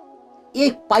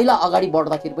 एक पाइला अगाडि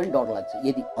बढ्दाखेरि पनि डर लाग्छ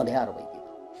यदि अँध्यारो भइदियो।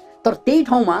 तर त्यही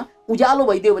ठाउँमा उज्यालो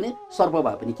भइदियो भने सर्प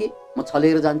भए पनि के, म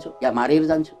छलेर जान्छु या मारेर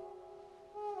जान्छु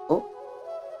हो।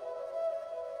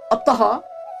 अतः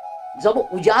जब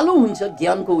उज्यालो हुन्छ,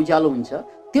 ज्ञानको उज्यालो हुन्छ,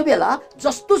 त्यो बेला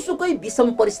जस्तो सुकै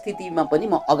विषम परिस्थितिमा पनि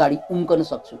म अगाडि उम्कन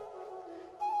सक्छु।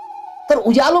 तर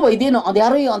उज्यालो भइदिएन,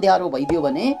 अँध्यारै अँध्यारो भइदियो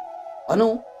भने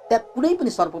भनौँ त्यहाँ कुनै पनि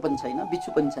सर्प पनि छैन,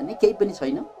 बिच्छू पनि छैन, केही पनि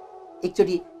छैन,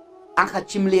 एकचोटि आँखा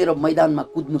चिम्लिएर मैदानमा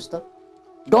कुद्नुस् त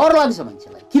डर लाग्छ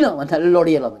मान्छेलाई। किन भन्नाले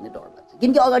लडिएला भन्ने डर लाग्छ,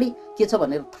 किनकि अगाडि के छ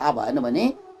भनेर थाहा भएन भने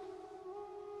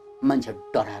मान्छे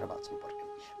डराएर बाँच्नु पर्ने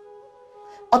हुन्छ।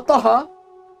 अतः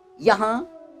यहाँ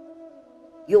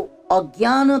यो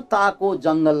अज्ञानताको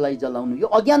जंगललाई जलाउनु, यो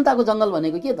अज्ञानताको जंगल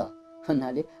भनेको के त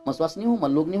भन्नाले म स्वास्नी हुँ, म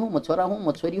लोग्ने हुँ, म छोरा हुँ,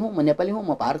 म छोरी हुँ, म नेपाली हुँ,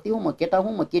 म भारतीय हुँ, म केटा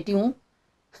हुँ, म केटी हुँ,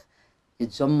 यो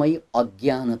जम्मै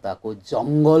अज्ञानताको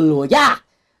जंगल हो। या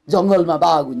जंगलमा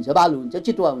बाघ हुन्छ, भालु हुन्छ,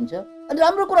 चितुवा हुन्छ, अनि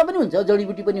राम्रो कुरा पनि हुन्छ,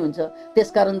 जडीबुटी पनि हुन्छ।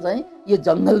 त्यसकारण चाहिँ यो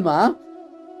जंगलमा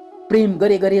प्रेम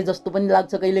गरे जस्तो पनि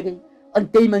लाग्छ कहिलेकाहीँ, अनि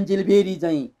त्यही मान्छेले फेरि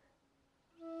चाहिँ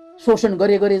शोषण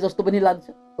गरे जस्तो पनि लाग्छ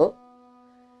हो।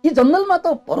 यो जंगलमा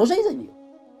त भरोसै छैन।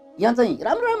 यहाँ चाहिँ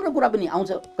राम्रो राम्रो कुरा पनि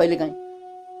आउँछ कहिलेकाहीँ,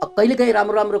 कहिलेकाहीँ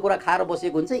राम्रो राम्रो कुरा खाएर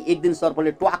बसेको हुन्छ, एक दिन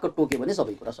सर्पले ट्वाक टोक्यो भने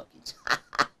सबै कुरा सकिन्छ।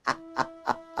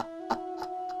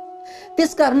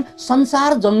 त्यसकारण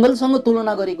संसार जंगलसँग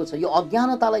तुलना गरेको छ, यो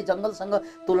अज्ञानतालाई जंगलसँग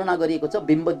तुलना गरिएको छ,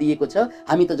 बिम्ब दिएको छ।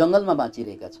 हामी त जंगलमा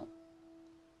बाँचिरहेका छौँ,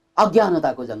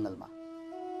 अज्ञानताको जंगलमा,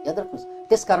 याद राख्नुहोस्।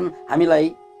 त्यसकारण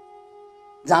हामीलाई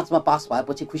जाँचमा पास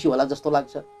भएपछि खुसी होला जस्तो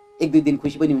लाग्छ, एक दुई दिन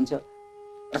खुसी पनि हुन्छ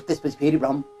र त्यसपछि फेरि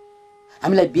भ्रम।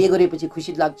 हामीलाई बिहे गरेपछि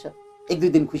खुसी लाग्छ, एक दुई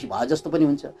दिन खुसी भयो जस्तो पनि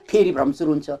हुन्छ, फेरि भ्रम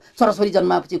सुरु हुन्छ। छोराछोरी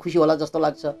जन्माएपछि खुसी होला जस्तो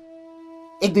लाग्छ,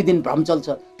 एक दुई दिन भ्रम चल्छ,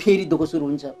 फेरि दुःख सुरु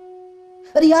हुन्छ।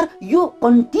 अरे यार, यो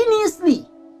कन्टिन्युअसली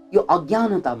यो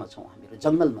अज्ञानतामा छौँ, हामीहरू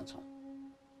जंगलमा छौँ।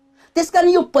 त्यसकारण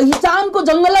यो पहिचानको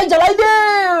जंगललाई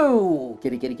जलाइदेऊ, के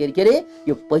रे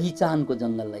यो पहिचानको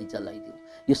जंगललाई जलाइदेऊ,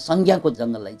 यो संज्ञाको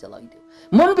जंगललाई जलाइदेऊ।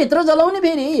 मनभित्र जलाउने,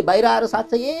 फेरि बाहिर आएर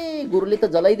साँच्चै ए गुरुले त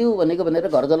जलाइदेऊ भनेको भनेर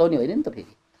घर जलाउने होइन नि त।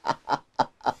 फेरि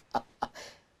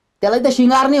त्यसलाई त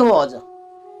सिँगार्ने हो अझ।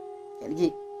 किनकि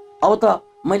अब त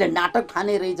मैले नाटक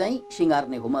ठानेरै चाहिँ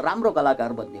सिँगार्ने हो, म राम्रो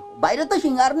कलाकार बन्ने हो। बाहिर त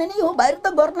सिँगार्ने नै हो, बाहिर त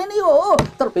गर्ने नै हो,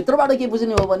 तर भित्रबाट के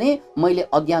बुझ्ने हो भने मैले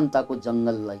अज्ञानताको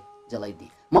जंगललाई जलाइदिएँ।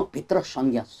 म भित्र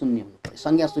संज्ञा शून्य हुनु पर्यो।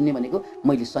 संज्ञा शून्य भनेको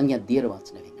मैले संज्ञा दिएर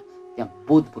बाँच्ने होइन, त्यहाँ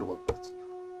बोधपूर्वक बाँच्ने,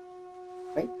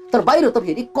 राइट। तर बाहिर त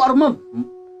फेरि कर्म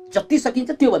जति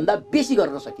सकिन्छ त्योभन्दा बेसी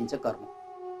गर्न सकिन्छ कर्म।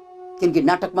 किनकि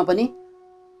नाटकमा पनि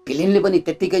भिलेनले पनि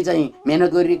त्यत्तिकै चाहिँ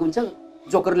मेहनत गरिरहेको हुन्छ,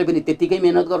 जोकरले पनि त्यत्तिकै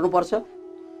मेहनत गर्नुपर्छ,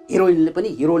 हिरोइनले पनि,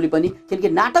 हिरोले पनि। किनकि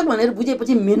नाटक भनेर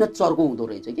बुझेपछि मेहनत चर्को हुँदो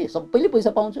रहेछ कि सबैले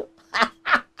पैसा पाउँछ।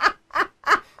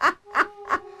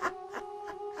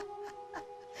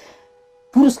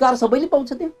 पुरस्कार सबैले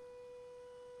पाउँछ त्यहाँ।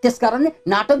 त्यसकारणले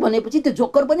नाटक भनेपछि त्यो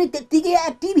जोकर पनि त्यत्तिकै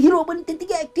एक्टिभ, हिरो पनि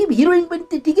त्यत्तिकै एक्टिभ, हिरोइन पनि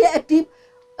त्यत्तिकै एक्टिभ।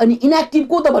 अनि इनएक्टिभ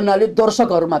को त भन्नाले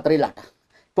दर्शकहरू मात्रै लाटा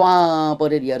ट्वा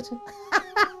परेर हेर्छ।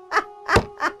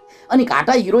 अनि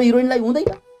घाटा हिरो हिरोइनलाई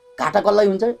हुँदैन, घाटा कसलाई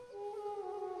हुन्छ?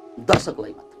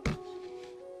 दर्शकलाई मात्र।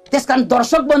 त्यसकारण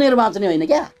दर्शक बनेर बाँच्ने होइन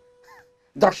क्या,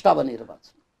 द्रष्टा बनेर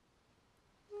बाँच्नु,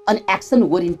 अनि एक्सन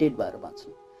ओरिएन्टेड भएर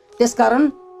बाँच्नु।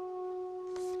 त्यसकारण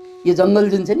यो जंगल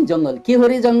जुन छ नि, जंगल के हो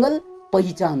रे? जंगल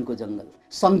पहिचानको जंगल,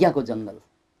 संज्ञाको जंगल,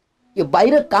 यो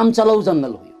बाहिर काम चलाउ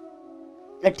जंगल हो।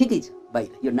 यो ठिकै छ,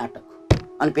 बाहिर यो नाटक हो,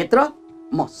 अनि भित्र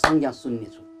म संज्ञा शून्य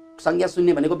छु। संज्ञा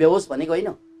शून्य भनेको बेहोस भनेको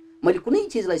होइन, मैले कुनै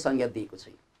चिजलाई संज्ञा दिएको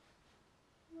छैन।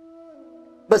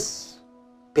 बस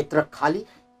भित्र खाली,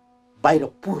 बाहिर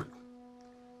पूर्ण।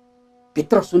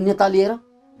 भित्र शून्यता लिएर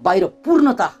बाहिर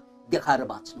पूर्णता देखाएर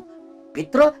बाँच्नु,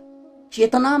 भित्र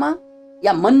चेतनामा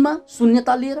या मनमा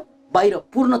शून्यता लिएर बाहिर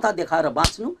पूर्णता देखाएर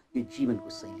बाँच्नु, यो जीवनको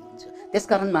शैली हुन्छ।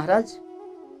 त्यसकारण महाराज,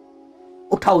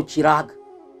 उठाऊ चिराग,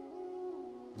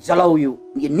 जलाऊ यो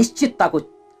निश्चितताको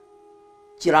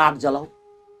चिराग जलाऊ,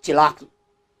 चिराग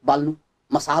बाल्नु,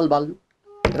 मसाल बाल्नु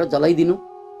र जलाइदिनु।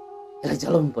 यसलाई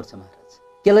जलाउनु पर्छ महाराज।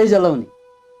 केलाई जलाउने?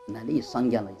 नानी यो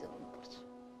संज्ञालाई जलाउनु पर्छ।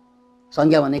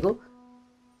 संज्ञा भनेको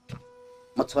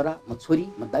म छोरा, म छोरी,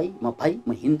 म दाई, म भाइ,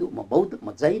 म हिन्दू, म बौद्ध,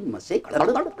 म जैन, म सिख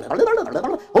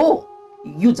हो,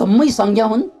 यो जम्मै संज्ञा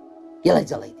हुन्। यसलाई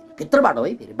जलाइदिनु भित्रबाट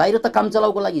है। फेरि बाहिर त काम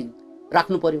चलाउको लागि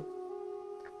राख्नु पर्यो,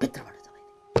 भित्रबाट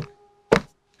जलाइदिनु।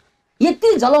 यति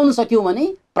जलाउन सक्यौ भने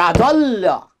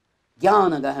प्राज्वल्य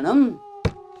ज्ञान गहनम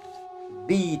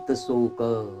बीत शोक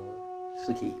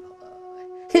सुखी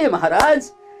भव। हे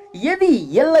महाराज, यदि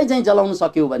यसलाई चाहिँ जलाउन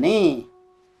सक्यौ भने,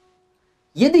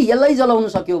 यदि यसलाई जलाउन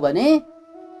सक्यौ भने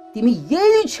तिमी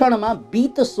यही क्षणमा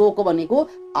बीत शोक भनेको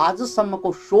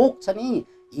आजसम्मको शोक छ नि,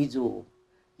 हिजो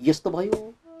यस्तो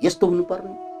भयो, यस्तो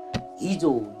हुनुपर्ने,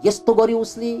 हिजो यस्तो गर्यो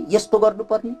उसले, यस्तो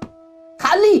गर्नुपर्ने,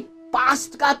 खाली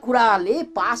पास्टका कुराले,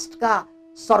 पास्टका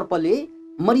सर्पले,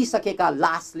 मरिसकेका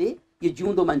लासले यो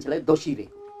जिउँदो मान्छेलाई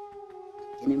दोषिरहेको।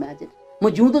 Can you imagine? म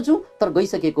जिउँदो छु तर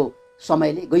गइसकेको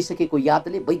समयले, गइसकेको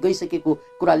यादले, गइसकेको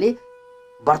कुराले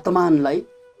वर्तमानलाई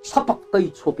छपक्कै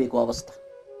छोपेको अवस्था।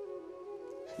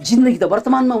 जिन्दगी त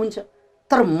वर्तमानमा हुन्छ,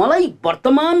 तर मलाई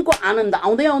वर्तमानको आनन्द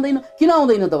आउँदै आउँदैन। किन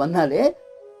आउँदैन त भन्नाले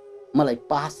मलाई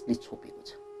पास्टले छोपेको छ,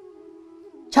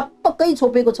 छपक्कै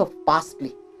छोपेको छ पास्टले।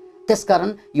 त्यसकारण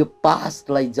यो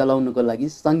पास्टलाई जलाउनको लागि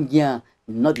संज्ञा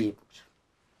नदिएको छ।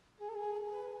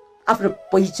 आफ्नो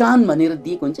पहिचान भनेर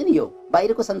दिएको हुन्छ नि, यो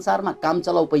बाहिरको संसारमा काम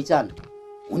चलाउ पहिचान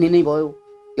हुने नै भयो।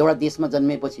 एउटा देशमा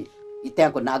जन्मेपछि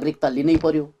त्यहाँको नागरिकता लिनै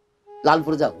पर्यो, लाल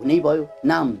पूर्जा हुनै भयो,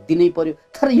 नाम दिनै पर्यो।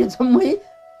 तर यो जम्मै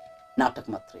नाटक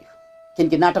मात्रै हो,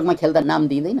 किनकि नाटकमा खेल्दा नाम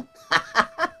दिँदैन।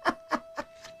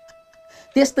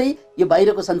 त्यस्तै यो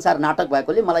बाहिरको संसार नाटक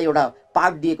भएकोले मलाई एउटा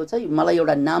पाठ दिएको छ, मलाई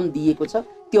एउटा नाम दिएको छ,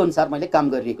 त्यो अनुसार मैले काम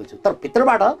गरिरहेको छु। तर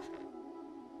भित्रबाट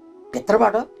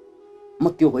म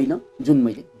त्यो होइन जुन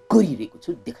मैले गरिरहेको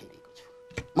छु, देखाइरहेको छु।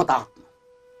 म त आत्मा।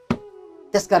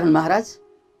 त्यसकारण महाराज,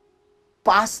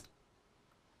 पास्टले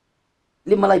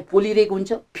ले मलाई पोलिरहेको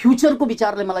हुन्छ, फ्युचरको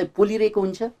विचारले मलाई पोलिरहेको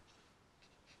हुन्छ।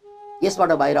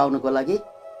 यसबाट बाहिर आउनको लागि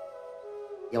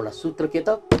एउटा सूत्र के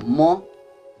त, म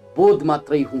बोध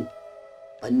मात्रै हुँ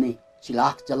भन्ने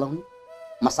चिराग जलाउनु,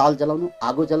 मसाल जलाउनु,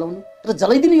 आगो जलाउनु र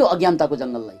जलाइदिनु यो अज्ञानताको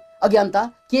जंगललाई। अज्ञानता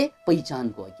के?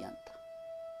 पहिचानको अज्ञानता,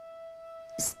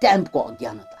 स्ट्याम्पको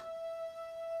अज्ञानता।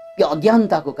 यो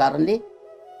अज्ञानताको कारणले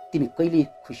तिमी कहिले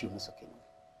खुसी हुन सकेनौ।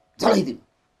 जलाइदिनु,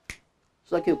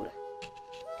 सक्यो कुरा।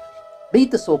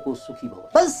 बेत सोको सुखी भव,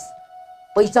 बस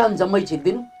पहिचान जम्मै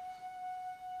छिक्दिनु।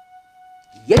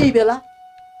 यही बेला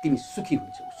तिमी सुखी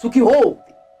हुन्छौ, सुखी हो।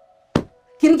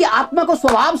 किनकि आत्माको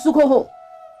स्वभाव सुख हो।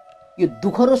 यो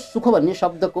दुःख र सुख भन्ने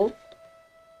शब्दको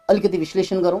अलिकति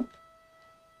विश्लेषण गरौँ।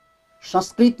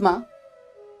 संस्कृतमा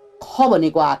ख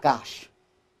भनेको आकाश,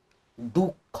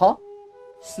 दुःख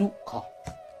सुख।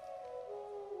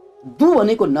 दु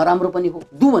भनेको नराम्रो पनि हो,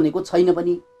 दु भनेको छैन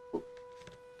पनि हो।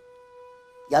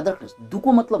 याद राख्नुहोस्,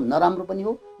 दुको मतलब नराम्रो पनि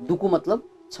हो, दुको मतलब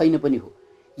छैन पनि हो।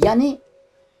 यानी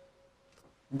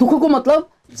दुःखको मतलब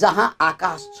जहाँ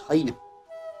आकाश छैन।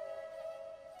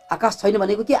 आकाश छैन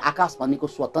भनेको के? आकाश भनेको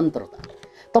स्वतन्त्रता।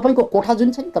 तपाईको कोठा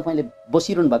जुन छ नि, तपाईले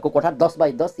बसिरहनु भएको कोठा 10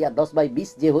 बाई 10 या 10 बाई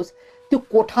 20 जे होस्, त्यो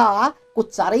कोठाको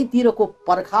चारैतिरको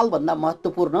पर्खाल भन्दा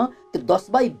महत्त्वपूर्ण त्यो 10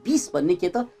 बाई 20 भन्ने के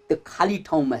त, त्यो खाली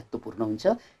ठाउँ महत्त्वपूर्ण हुन्छ।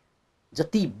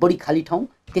 जति बढी खाली ठाउँ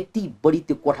त्यति बढी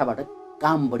त्यो कोठाबाट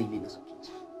काम बढी लिन सकिन्छ,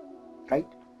 राइट?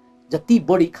 जति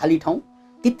बढी खाली ठाउँ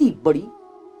त्यति बढी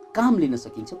काम लिन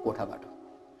सकिन्छ कोठाबाट।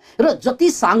 र जति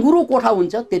साँगुरो कोठा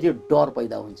हुन्छ त्यति डर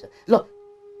पैदा हुन्छ। ल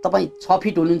तपाईँ 6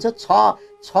 फिट हुनुहुन्छ,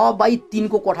 6 बाई 3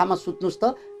 को कोठामा सुत्नुस्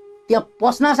त त्यहाँ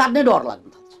पस्ना साथ नै डर लाग्न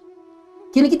थाल्छ।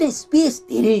 किनकि त्यहाँ स्पेस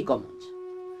धेरै कम हुन्छ।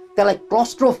 त्यसलाई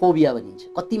क्लस्ट्रोफोबिया भनिन्छ।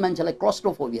 कति मान्छेलाई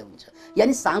क्लस्ट्रोफोबिया हुन्छ,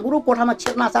 यानी साँगुरो कोठामा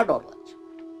छिर्न साथ डर लाग्छ,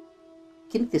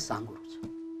 किन त्यो साँगुरो छ।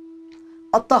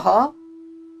 अतः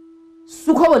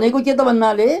सुख भनेको के त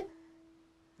भन्नाले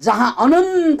जहाँ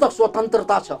अनन्त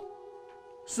स्वतन्त्रता छ,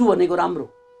 सु भनेको राम्रो,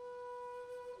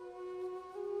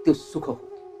 त्यो सुख हो।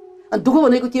 अनि दुःख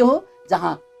भनेको के हो?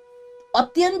 जहाँ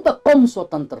अत्यन्त कम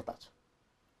स्वतन्त्रता छ,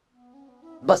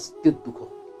 बस त्यो दुःख हो।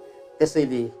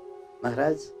 त्यसैले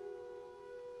महाराज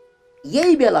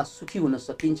यही बेला सुखी हुन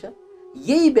सकिन्छ,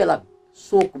 यही बेला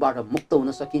शोकबाट मुक्त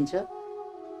हुन सकिन्छ।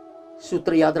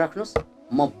 सूत्र याद राख्नुहोस्,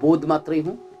 म बोध मात्रै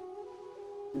हुँ।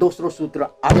 दोस्रो सूत्र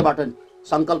आजबाट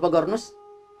संकल्प गर्नुहोस्,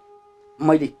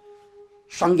 मैले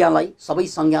संज्ञालाई, सबै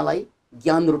संज्ञालाई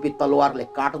ज्ञान रूपी तलवारले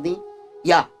काट्दिएँ।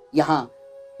 या यहाँ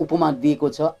उपमा दिएको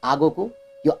छ आगोको,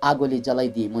 यो आगोले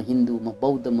जलाइदिए। म हिन्दू, म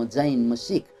बौद्ध, म जैन, म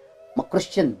सिख, म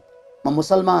क्रिस्चियन, म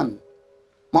मुसलमान,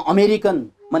 म अमेरिकन,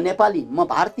 म नेपाली, म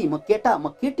भारती, म केटा, म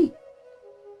केटी।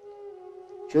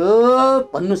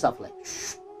 चुप भन्नुस् आफूलाई,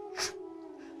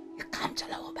 यो काम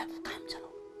चलाऊ बाबु, काम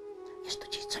चलाऊ। यस्तो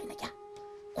चिज छैन क्या।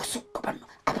 खुसुक्क भन्नु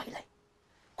आफैलाई,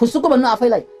 खुसुक्क भन्नु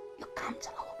आफैलाई, यो काम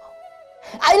चलाऊ बाबु।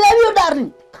 आई लभ यु डार्लिङ,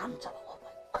 काम चलाऊ।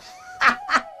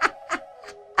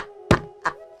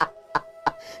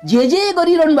 जे जे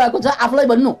गरिरहनु भएको छ आफूलाई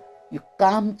भन्नु, यो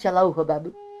काम चलाऊ हो बाबु,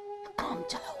 काम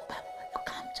चलाऊ बाबु, यो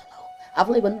काम चलाऊ।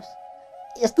 आफूलाई भन्नुहोस्,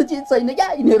 यस्तो चिज छैन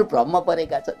क्या, यिनीहरू भ्रममा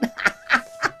परेका छन्।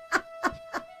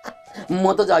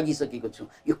 म त जागिसकेको छु,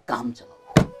 यो काम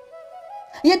चलाऊ।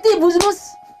 यति बुझ्नुहोस्।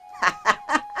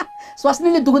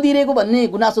 स्वास्नीले दुःख दिइरहेको भन्ने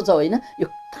गुनासो छ होइन, यो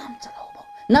काम चलाऊ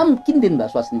बाबु। नाम किन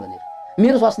दिनुभयो स्वास्नी भनेर?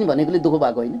 मेरो स्वास्नी भनेकोले दुःख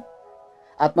भएको होइन,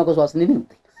 आत्माको स्वास्नी नै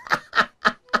हुँदैन।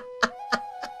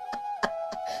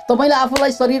 तपाईले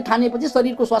आफूलाई शरीर ठानेपछि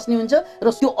शरीरको स्वास्नी हुन्छ र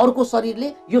त्यो अर्को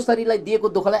शरीरले यो शरीरलाई दिएको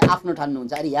दुःखलाई आफ्नो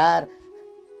ठान्नुहुन्छ। अरे यार,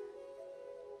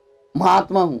 म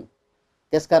आत्मा हुँ,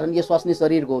 त्यसकारण यो स्वास्नी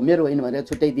शरीरको हो, मेरो होइन भनेर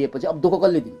छुट्याइदिएपछि अब दुःख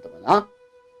कसले दिन्छ तपाईलाई?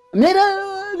 मेरो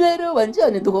मेरो भन्छ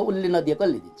अनि दुःख उसले नदिए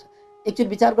कसले दिन्छ? एकचोटि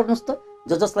विचार गर्नुहोस् त।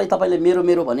 जसलाई तपाईले मेरो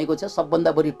मेरो भनेको छ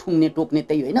सबभन्दा बढी ठुङ्ने टोक्ने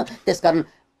त्यही होइन। त्यसकारण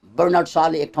बर्नार्ड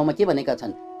शाले एक ठाउँमा के भनेका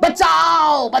छन्?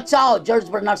 बचाओ बचाओ। जर्ज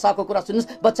बर्नार्ड शाको कुरा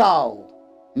सुन्नुहोस्, बचाओ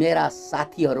मेरा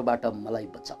साथीहरूबाट मलाई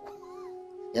बचाऊ।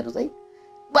 हेर्नुहोस् है,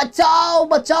 बचाऊ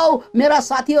बचाऊ मेरा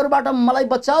साथीहरूबाट मलाई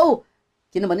बचाऊ।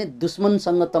 किनभने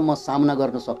दुश्मनसँग त म सामना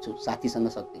गर्न सक्छु, साथीसँग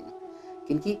सक्दिनँ।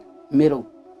 किनकि मेरो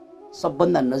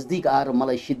सबभन्दा नजिक आएर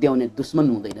मलाई सिद्ध्याउने दुश्मन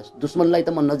हुँदैन। दुश्मनलाई त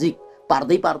म नजिक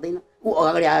पार्दैन। ऊ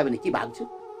अगाडि आयो भने के भाग्छु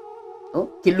हो,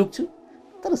 के लुक्छु।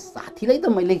 तर साथीलाई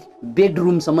त मैले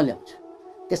बेडरुमसम्म ल्याउँछु।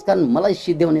 त्यसकारण मलाई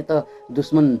सिद्ध्याउने त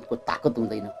दुश्मनको ताकत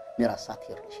हुँदैन, मेरा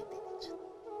साथीहरूले सिद्ध्याउँछ।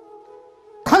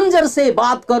 खंजर से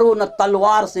बात करो न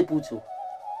तलवार से पूछो।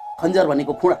 खंजर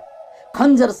भनेको खुडा।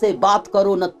 खंजर से बात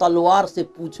करो न तलवार से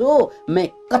पूछो, मैं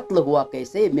कत्ल हुआ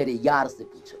कैसे मेरे यार से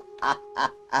पूछो।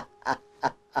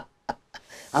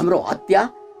 हाम्रो हत्या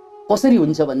कसरी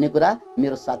हुन्छ भन्ने कुरा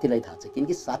मेरो साथीलाई थाहा छ,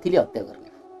 किनकि साथीले हत्या गर्ने।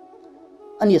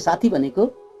 अनि यो साथी भनेको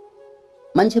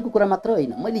मान्छेको कुरा मात्र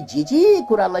होइन, मैले जे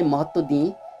कुरालाई महत्त्व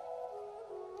दिएँ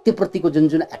त्यो प्रतिको जुन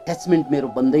जुन एट्याचमेन्ट मेरो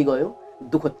बन्दै गयो,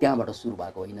 दुःख त्यहाँबाट सुरु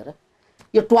भएको होइन र।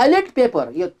 यो टोयलेट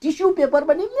पेपर, यो टिस्यु पेपर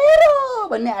पनि मेरो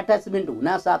भन्ने एट्याचमेन्ट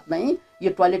हुनासाथ नै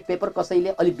यो टोयलेट पेपर कसैले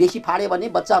अलि बेसी फाड्यो भने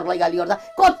बच्चाहरूलाई गाली गर्दा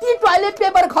कति टोयलेट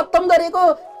पेपर खत्तम गरेको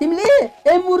तिमीले,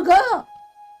 ए मूर्ख।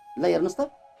 ल हेर्नुहोस् त,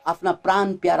 आफ्ना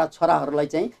प्राण प्यारा छोराहरूलाई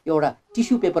चाहिँ एउटा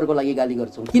टिस्यु पेपरको लागि गाली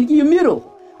गर्छौँ, किनकि यो मेरो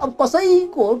हो। अब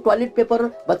कसैको टोयलेट पेपर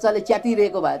बच्चाले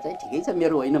च्यातिरहेको भए चाहिँ ठिकै छ,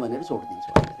 मेरो होइन भनेर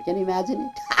छोडिदिन्छु। Can imagine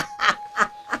it?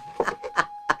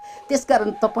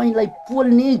 त्यसकारण तपाईलाई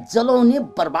पोल्ने, जलाउने,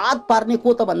 बर्बाद पार्ने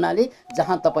को त भन्नाले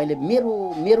जहाँ तपाईले मेरो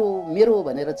मेरो मेरो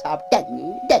भनेर छाप ट्याङ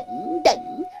ट्याङ ट्याङ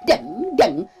ट्याङ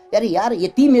ट्याङ, अरे यार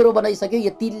यति मेरो बनाइसक्यो,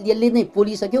 यति यसले नै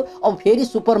पोलिसक्यो, अब फेरि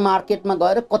सुपर मार्केटमा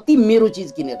गएर कति मेरो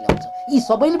चिज किनेर ल्याउँछ, यी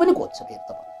सबैले पनि खोज्छ फेरि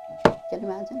तपाईँ। Can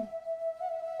imagine?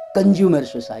 Consumer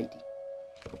society.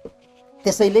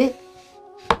 त्यसैले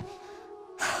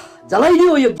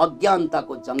जलाइदियो यो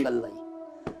अज्ञानताको जङ्गललाई,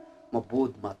 म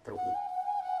बोध मात्र हुँ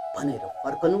भनेर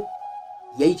फर्कनु।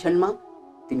 यही क्षणमा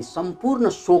तिमी सम्पूर्ण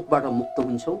शोकबाट मुक्त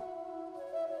हुन्छौ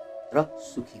र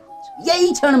सुखी हुन्छौ।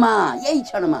 यही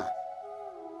क्षणमा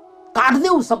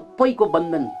काट्देऊ सबैको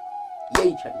बन्धन,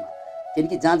 यही क्षणमा।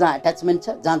 किनकि जहाँ जहाँ एट्याचमेन्ट छ,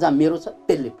 जहाँ जहाँ मेरो छ,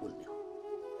 त्यसले पोल्ने हो।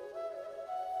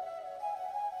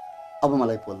 अब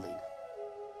मलाई पोल्दैन,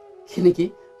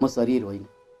 किनकि म शरीर होइन।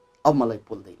 अब मलाई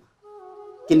पोल्दैन,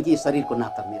 किनकि शरीरको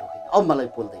नाता मेरो होइन। अब मलाई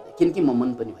पोल्दैन, किनकि म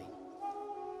मन पनि होइन।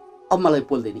 अब मलाई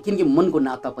पोल्दैन, किनकि मनको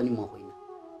नाता पनि म होइन।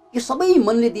 यो सबै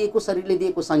मनले दिएको, शरीरले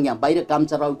दिएको संज्ञा बाहिर काम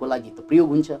चलाउको लागि त प्रयोग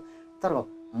हुन्छ, तर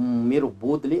मेरो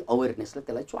बोधले, अवेरनेसले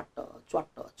त्यसलाई च्वाट्ट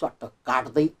च्वाट्ट च्वाट्ट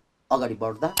काट्दै अगाडि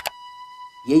बढ्दा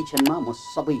यही क्षणमा म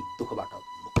सबै दुःखबाट